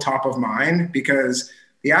possible top of mind, because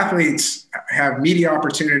the athletes have media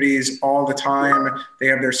opportunities all the time. They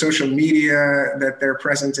have their social media that they're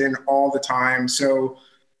present in all the time. So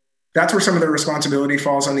that's where some of the responsibility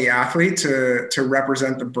falls on the athlete to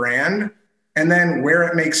represent the brand. And then where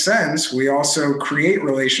it makes sense, we also create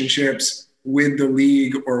relationships with the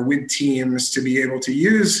league or with teams to be able to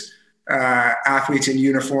use athletes in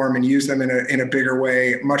uniform and use them in a bigger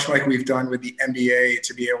way, much like we've done with the NBA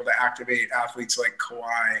to be able to activate athletes like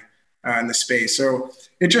Kawhi in the space. So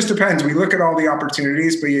it just depends. We look at all the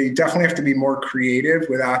opportunities, but you definitely have to be more creative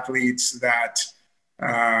with athletes that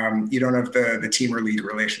you don't have the team or league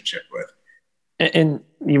relationship with. And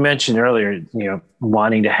you mentioned earlier,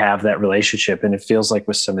 wanting to have that relationship. And it feels like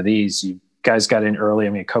with some of these, you guys got in early. I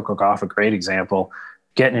mean, Coco Gauff, a great example,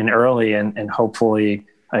 getting in early and hopefully,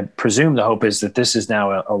 I presume the hope is that this is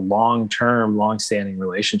now a long-term, long-standing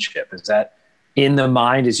relationship. Is that in the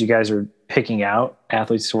mind as you guys are picking out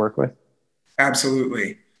athletes to work with?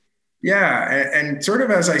 Absolutely. Yeah. And sort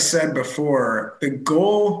of as I said before, the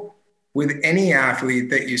goal with any athlete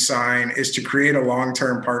that you sign is to create a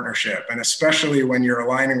long-term partnership. And especially when you're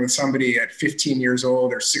aligning with somebody at 15 years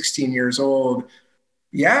old or 16 years old,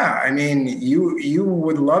 yeah, I mean, you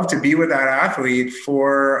would love to be with that athlete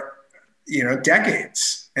for,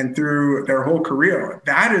 decades and through their whole career.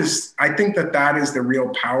 I think that is the real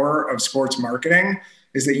power of sports marketing,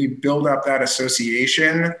 is that you build up that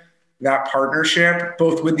association, that partnership,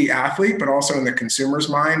 both with the athlete, but also in the consumer's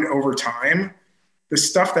mind over time. The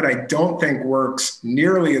stuff that I don't think works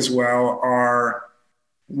nearly as well are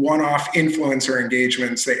one-off influencer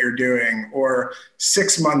engagements that you're doing, or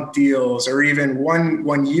 6-month deals, or even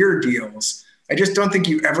one-year deals. I just don't think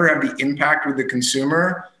you ever have the impact with the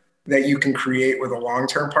consumer that you can create with a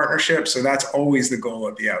long-term partnership. So that's always the goal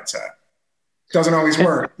at the outset. Doesn't always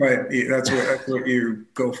work, but that's what you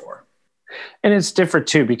go for. And it's different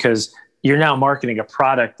too, because you're now marketing a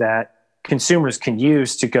product that consumers can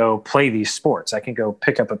use to go play these sports. I can go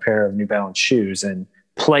pick up a pair of New Balance shoes and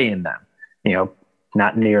play in them,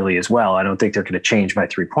 not nearly as well. I don't think they're going to change my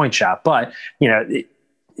 3-point shot, but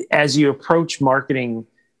as you approach marketing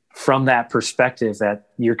from that perspective that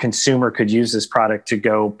your consumer could use this product to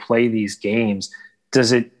go play these games,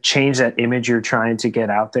 does it change that image you're trying to get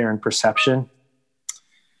out there in perception?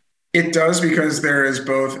 It does, because there is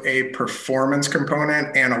both a performance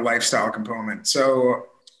component and a lifestyle component. So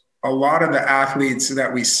a lot of the athletes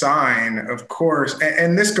that we sign, of course,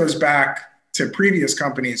 and this goes back to previous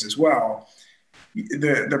companies as well,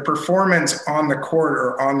 the performance on the court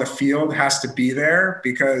or on the field has to be there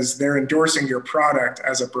because they're endorsing your product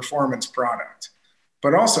as a performance product.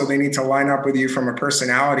 but also they need to line up with you from a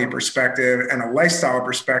personality perspective and a lifestyle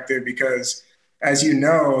perspective, because as you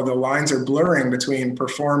know, the lines are blurring between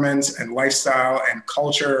performance and lifestyle and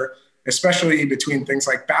culture, especially between things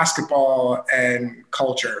like basketball and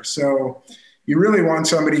culture. So you really want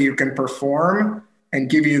somebody who can perform and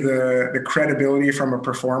give you the credibility from a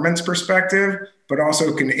performance perspective, but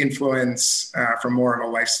also can influence from more of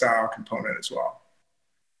a lifestyle component as well.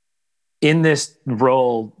 In this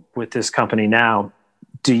role with this company now,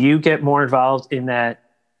 do you get more involved in that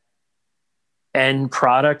end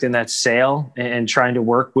product and that sale and trying to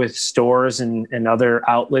work with stores and other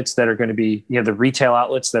outlets that are going to be, the retail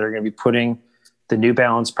outlets that are going to be putting the New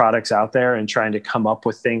Balance products out there and trying to come up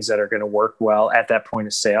with things that are going to work well at that point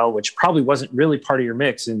of sale, which probably wasn't really part of your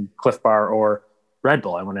mix in Clif Bar or Red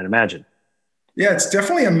Bull, I wouldn't imagine. Yeah, it's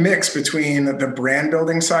definitely a mix between the brand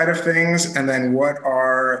building side of things and then what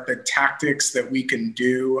are the tactics that we can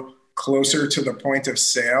do closer to the point of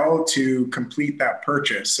sale to complete that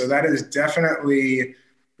purchase. So that has definitely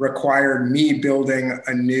required me building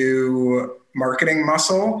a new marketing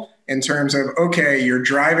muscle in terms of, okay, you're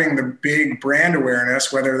driving the big brand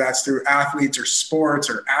awareness, whether that's through athletes or sports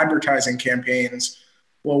or advertising campaigns.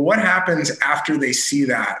 Well, what happens after they see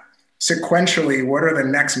that? Sequentially, what are the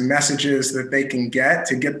next messages that they can get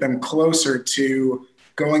to get them closer to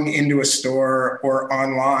going into a store or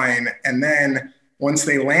online? And then once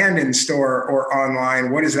they land in store or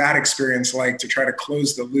online, what is that experience like to try to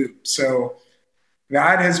close the loop? So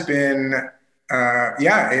that has been,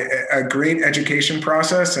 a great education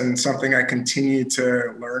process and something I continue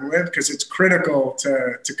to learn with because it's critical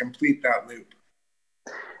to complete that loop.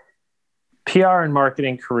 PR and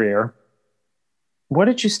marketing career. What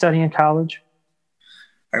did you study in college?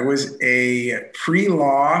 I was a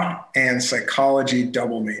pre-law and psychology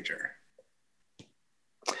double major.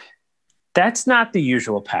 That's not the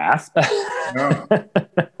usual path. No.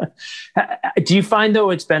 Do you find, though,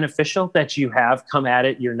 it's beneficial that you have come at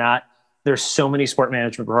it? There's so many sport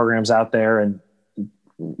management programs out there, and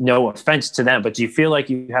no offense to them, but do you feel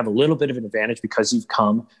like you have a little bit of an advantage because you've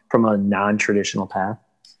come from a non-traditional path?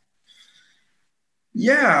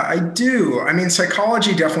 Yeah, I do. I mean,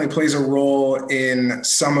 psychology definitely plays a role in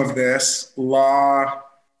some of this. Law,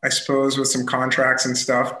 I suppose, with some contracts and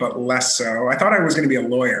stuff, but less so. I thought I was going to be a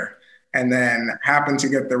lawyer and then happened to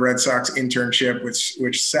get the Red Sox internship,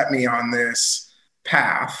 which set me on this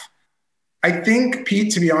path. I think,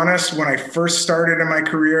 Pete, to be honest, when I first started in my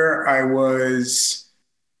career, there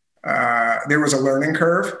was a learning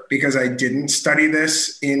curve because I didn't study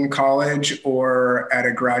this in college or at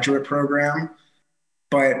a graduate program.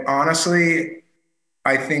 But honestly,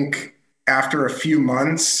 I think after a few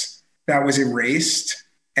months, that was erased.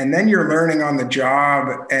 And then you're learning on the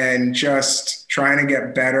job and just trying to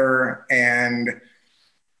get better. And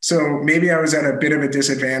so maybe I was at a bit of a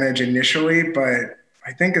disadvantage initially, but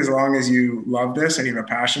I think as long as you love this and you have a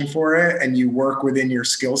passion for it and you work within your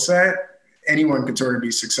skill set, anyone could sort of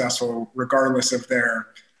be successful regardless of their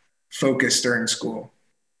focus during school.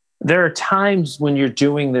 There are times when you're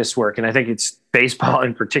doing this work, and I think it's baseball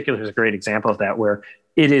in particular is a great example of that, where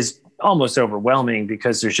it is almost overwhelming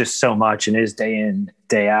because there's just so much and it is day in,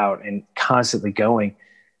 day out and constantly going.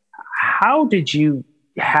 How did you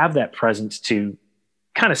have that presence to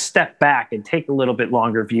kind of step back and take a little bit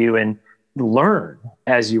longer view and learn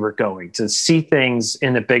as you were going, to see things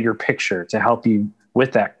in the bigger picture to help you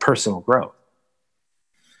with that personal growth?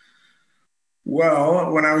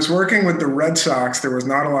 Well, when I was working with the Red Sox, there was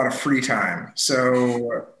not a lot of free time.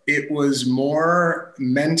 So it was more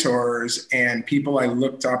mentors and people I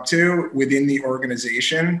looked up to within the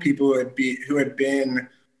organization, people who had been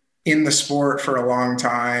in the sport for a long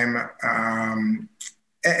time,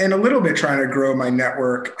 and a little bit trying to grow my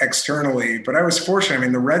network externally. But I was fortunate. I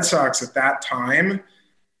mean, the Red Sox at that time,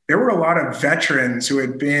 there were a lot of veterans who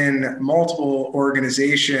had been multiple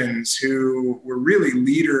organizations who were really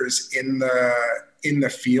leaders in the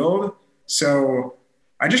field. So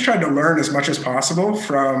I just tried to learn as much as possible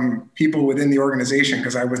from people within the organization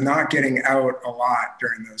because I was not getting out a lot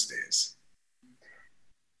during those days.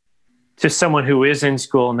 To someone who is in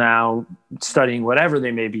school now, studying whatever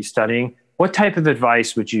they may be studying, what type of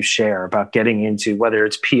advice would you share about getting into whether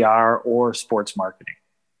it's PR or sports marketing?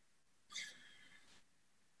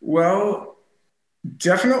 Well,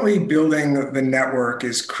 definitely building the network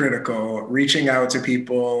is critical, reaching out to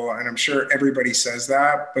people. And I'm sure everybody says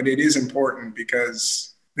that, but it is important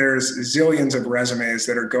because there's zillions of resumes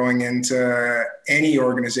that are going into any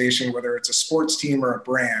organization, whether it's a sports team or a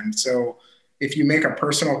brand. So if you make a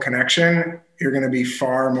personal connection, you're going to be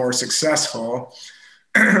far more successful.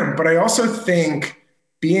 But I also think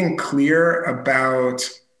being clear about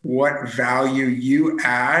what value you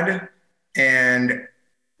add and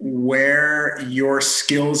where your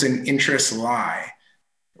skills and interests lie.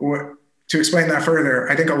 To explain that further,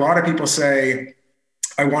 I think a lot of people say,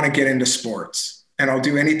 I want to get into sports and I'll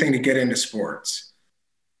do anything to get into sports.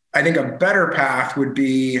 I think a better path would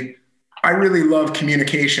be, I really love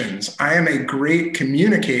communications. I am a great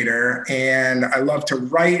communicator and I love to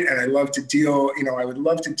write and I love to deal, I would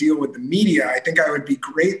love to deal with the media. I think I would be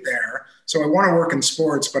great there. So I want to work in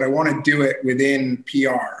sports, but I want to do it within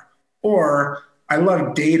PR. Or I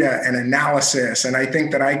love data and analysis, and I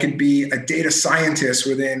think that I could be a data scientist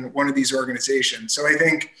within one of these organizations. So I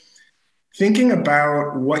think thinking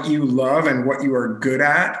about what you love and what you are good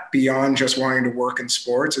at beyond just wanting to work in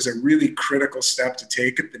sports is a really critical step to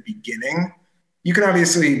take at the beginning. You can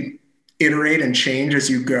obviously iterate and change as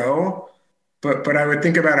you go, but I would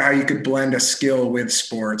think about how you could blend a skill with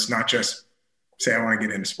sports, not just say, I want to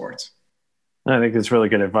get into sports. I think it's really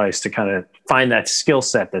good advice to kind of find that skill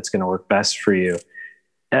set that's going to work best for you.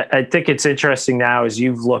 I think it's interesting now as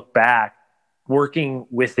you've looked back, working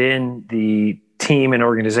within the team and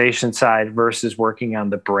organization side versus working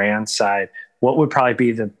on the brand side. What would probably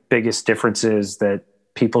be the biggest differences that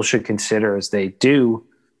people should consider as they do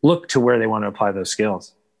look to where they want to apply those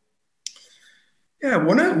skills? Yeah,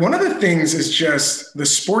 one of the things is just the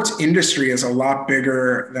sports industry is a lot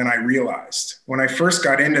bigger than I realized. When I first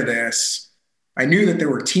got into this, I knew that there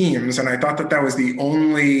were teams and I thought that that was the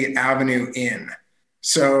only avenue in.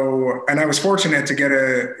 So, and I was fortunate to get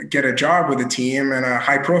a job with a team and a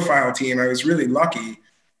high profile team. I was really lucky,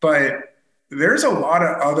 but there's a lot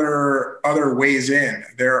of other ways in.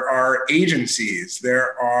 There are agencies,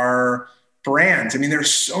 there are brands. I mean,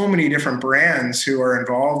 there's so many different brands who are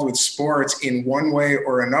involved with sports in one way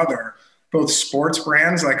or another, both sports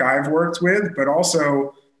brands like I've worked with, but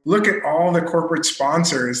also look at all the corporate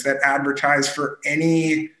sponsors that advertise for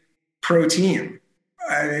any pro team.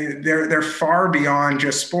 They're far beyond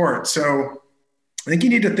just sports. So I think you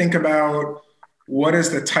need to think about what is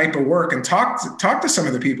the type of work and talk to some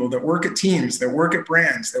of the people that work at teams, that work at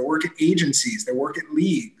brands, that work at agencies, that work at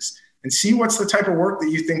leagues, and see what's the type of work that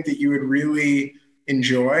you think that you would really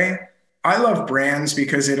enjoy. I love brands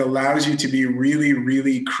because it allows you to be really,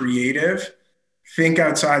 really creative, think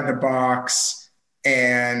outside the box,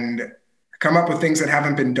 and come up with things that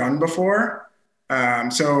haven't been done before.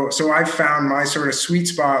 So I've found my sort of sweet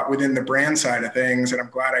spot within the brand side of things, and I'm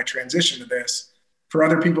glad I transitioned to this. For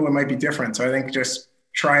other people, it might be different. So I think just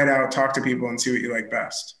try it out, talk to people, and see what you like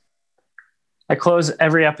best. I close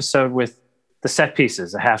every episode with the set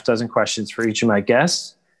pieces, a half dozen questions for each of my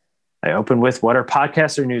guests. I open with, what are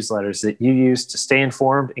podcasts or newsletters that you use to stay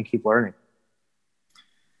informed and keep learning?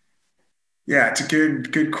 Yeah, it's a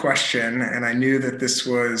good question. And I knew that this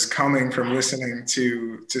was coming from listening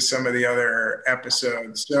to some of the other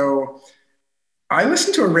episodes. So I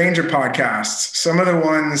listen to a range of podcasts. Some of the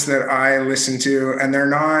ones that I listen to, and they're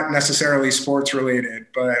not necessarily sports related,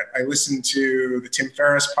 but I listen to the Tim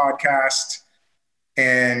Ferriss podcast.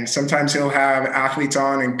 And sometimes he'll have athletes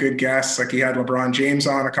on and good guests. Like he had LeBron James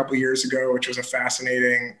on a couple of years ago, which was a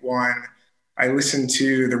fascinating one. I listened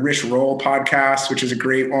to the Rich Roll podcast, which is a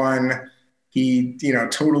great one. He,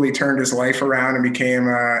 totally turned his life around and became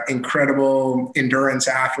an incredible endurance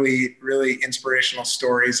athlete, really inspirational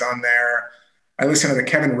stories on there. I listen to the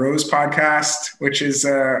Kevin Rose podcast, which is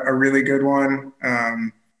a really good one.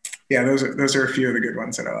 Those are a few of the good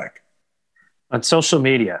ones that I like. On social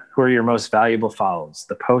media, who are your most valuable follows?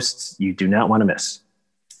 The posts you do not want to miss.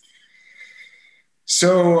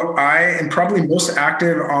 So I am probably most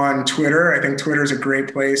active on Twitter. I think Twitter is a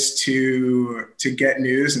great place to get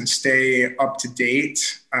news and stay up to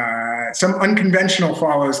date. Some unconventional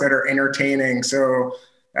follows that are entertaining. So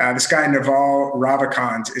this guy, Naval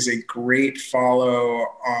Ravikant, is a great follow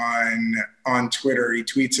on Twitter. He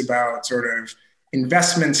tweets about sort of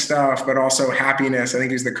investment stuff, but also happiness. I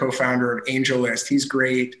think he's the co-founder of AngelList. He's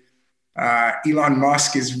great. Elon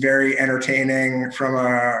Musk is very entertaining from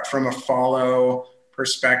a follow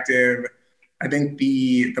perspective. I think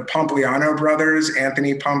the Pompliano brothers,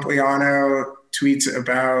 Anthony Pompliano, tweets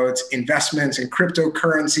about investments in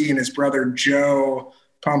cryptocurrency, and his brother Joe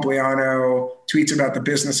Pompliano tweets about the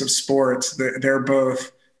business of sports. They're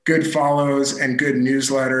both good follows and good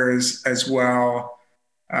newsletters as well.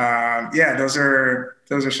 Those are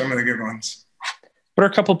some of the good ones. What are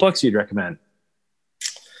a couple books you'd recommend?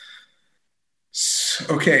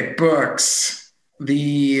 Okay, books.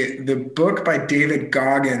 The book by David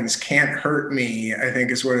Goggins, Can't Hurt Me, I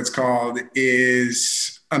think is what it's called,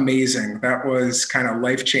 is amazing. That was kind of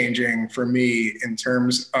life-changing for me in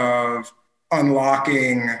terms of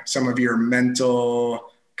unlocking some of your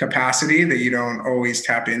mental capacity that you don't always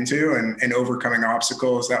tap into, and overcoming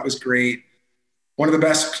obstacles. That was great. One of the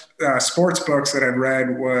best sports books that I've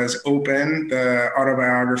read was Open, the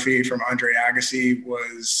autobiography from Andre Agassi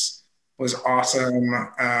was awesome.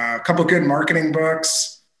 A couple good marketing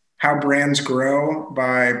books. How Brands Grow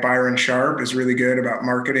by Byron Sharp is really good about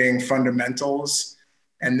marketing fundamentals.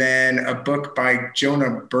 And then a book by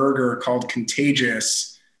Jonah Berger called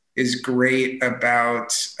Contagious is great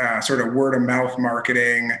about sort of word of mouth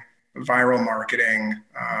marketing, viral marketing,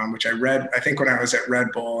 which I read, I think, when I was at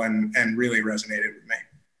Red Bull and really resonated with me.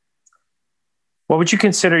 What would you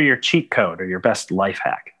consider your cheat code or your best life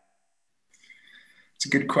hack? It's a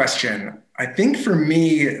good question. I think for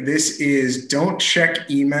me, this is don't check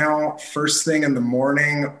email first thing in the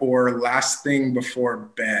morning or last thing before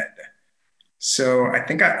bed. So I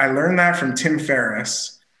think I learned that from Tim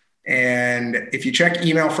Ferriss. And if you check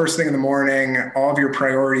email first thing in the morning, all of your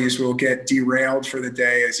priorities will get derailed for the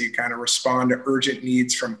day as you kind of respond to urgent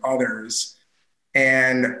needs from others.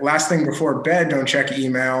 And last thing before bed, don't check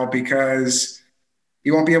email because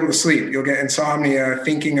you won't be able to sleep. You'll get insomnia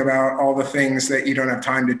thinking about all the things that you don't have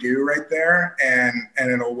time to do right there, and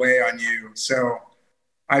it'll weigh on you. So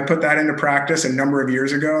I put that into practice a number of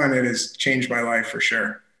years ago, and it has changed my life for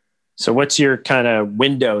sure. So what's your kind of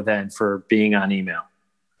window then for being on email?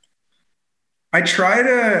 I try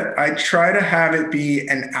to have it be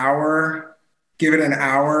an hour, give it an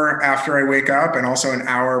hour after I wake up and also an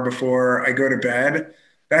hour before I go to bed.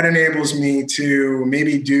 That enables me to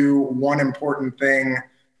maybe do one important thing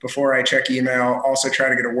before I check email. Also try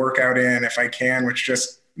to get a workout in if I can, which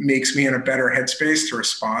just makes me in a better headspace to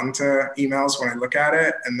respond to emails when I look at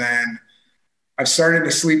it. And then I've started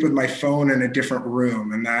to sleep with my phone in a different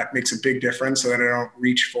room, and that makes a big difference so that I don't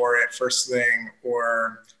reach for it first thing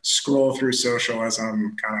or scroll through social as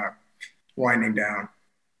I'm kind of winding down.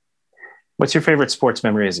 What's your favorite sports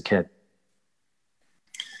memory as a kid?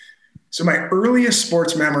 So my earliest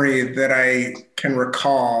sports memory that I can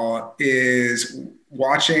recall is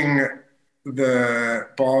watching the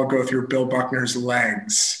ball go through Bill Buckner's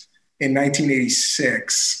legs in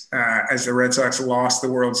 1986 as the Red Sox lost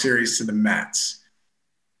the World Series to the Mets.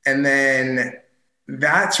 And then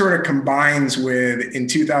that sort of combines with, in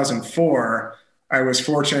 2004, I was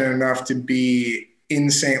fortunate enough to be in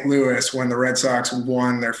St. Louis when the Red Sox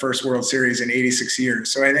won their first World Series in 86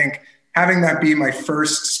 years. So I think having that be my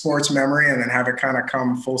first sports memory and then have it kind of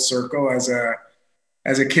come full circle as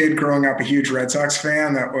a kid growing up a huge Red Sox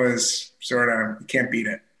fan, that was sort of, you can't beat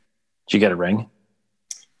it. Did you get a ring?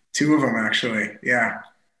 2 of them, actually. Yeah.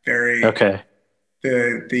 Very. Okay.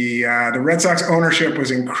 The Red Sox ownership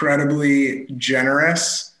was incredibly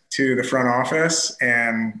generous to the front office,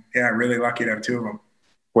 and yeah, really lucky to have 2 of them.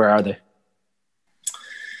 Where are they?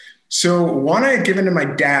 So one I had given to my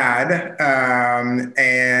dad,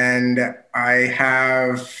 and I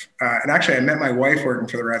have, and actually I met my wife working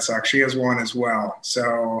for the Red Sox. She has one as well.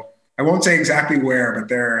 So I won't say exactly where, but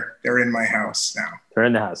they're in my house now. They're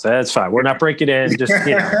in the house. That's fine. We're not breaking in. Just,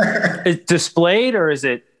 is it displayed or is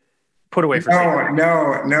it put away for sale?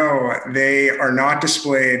 No. They are not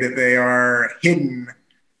displayed. They are hidden.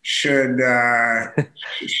 Should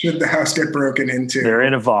the house get broken into? They're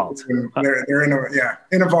in a vault. They're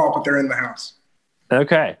in a vault, but they're in the house.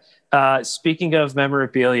 Okay. Speaking of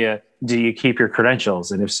memorabilia, do you keep your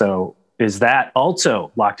credentials? And if so, is that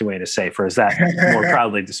also locked away in a safe, or is that more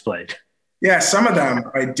proudly displayed? Yeah, some of them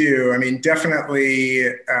I do. I mean, definitely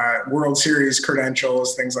World Series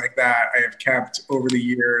credentials, things like that I have kept over the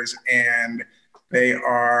years, and they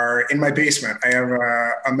are in my basement. I have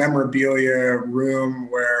a memorabilia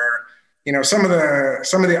room where, you know, some of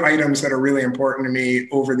the items that are really important to me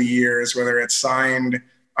over the years, whether it's signed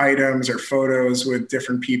items or photos with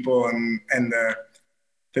different people, and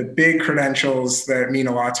the big credentials that mean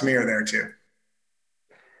a lot to me are there too.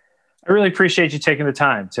 I really appreciate you taking the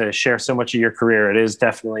time to share so much of your career. It is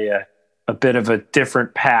definitely a bit of a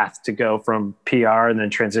different path to go from PR and then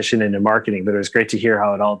transition into marketing, but it was great to hear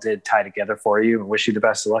how it all did tie together for you, and wish you the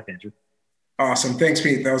best of luck, Andrew. Awesome. Thanks,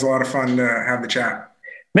 Pete. That was a lot of fun to have the chat.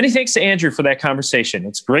 Many thanks to Andrew for that conversation.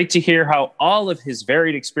 It's great to hear how all of his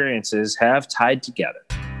varied experiences have tied together.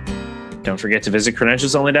 Don't forget to visit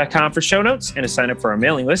credentialsonly.com for show notes and to sign up for our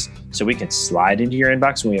mailing list so we can slide into your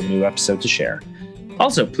inbox when we have a new episode to share.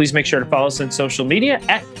 Also, please make sure to follow us on social media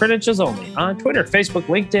at Credentials Only on Twitter, Facebook,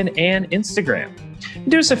 LinkedIn, and Instagram. And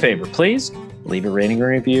do us a favor, please leave a rating or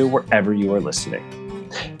review wherever you are listening.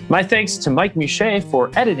 My thanks to Mike Muchet for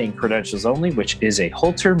editing Credentials Only, which is a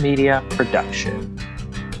Holter Media production.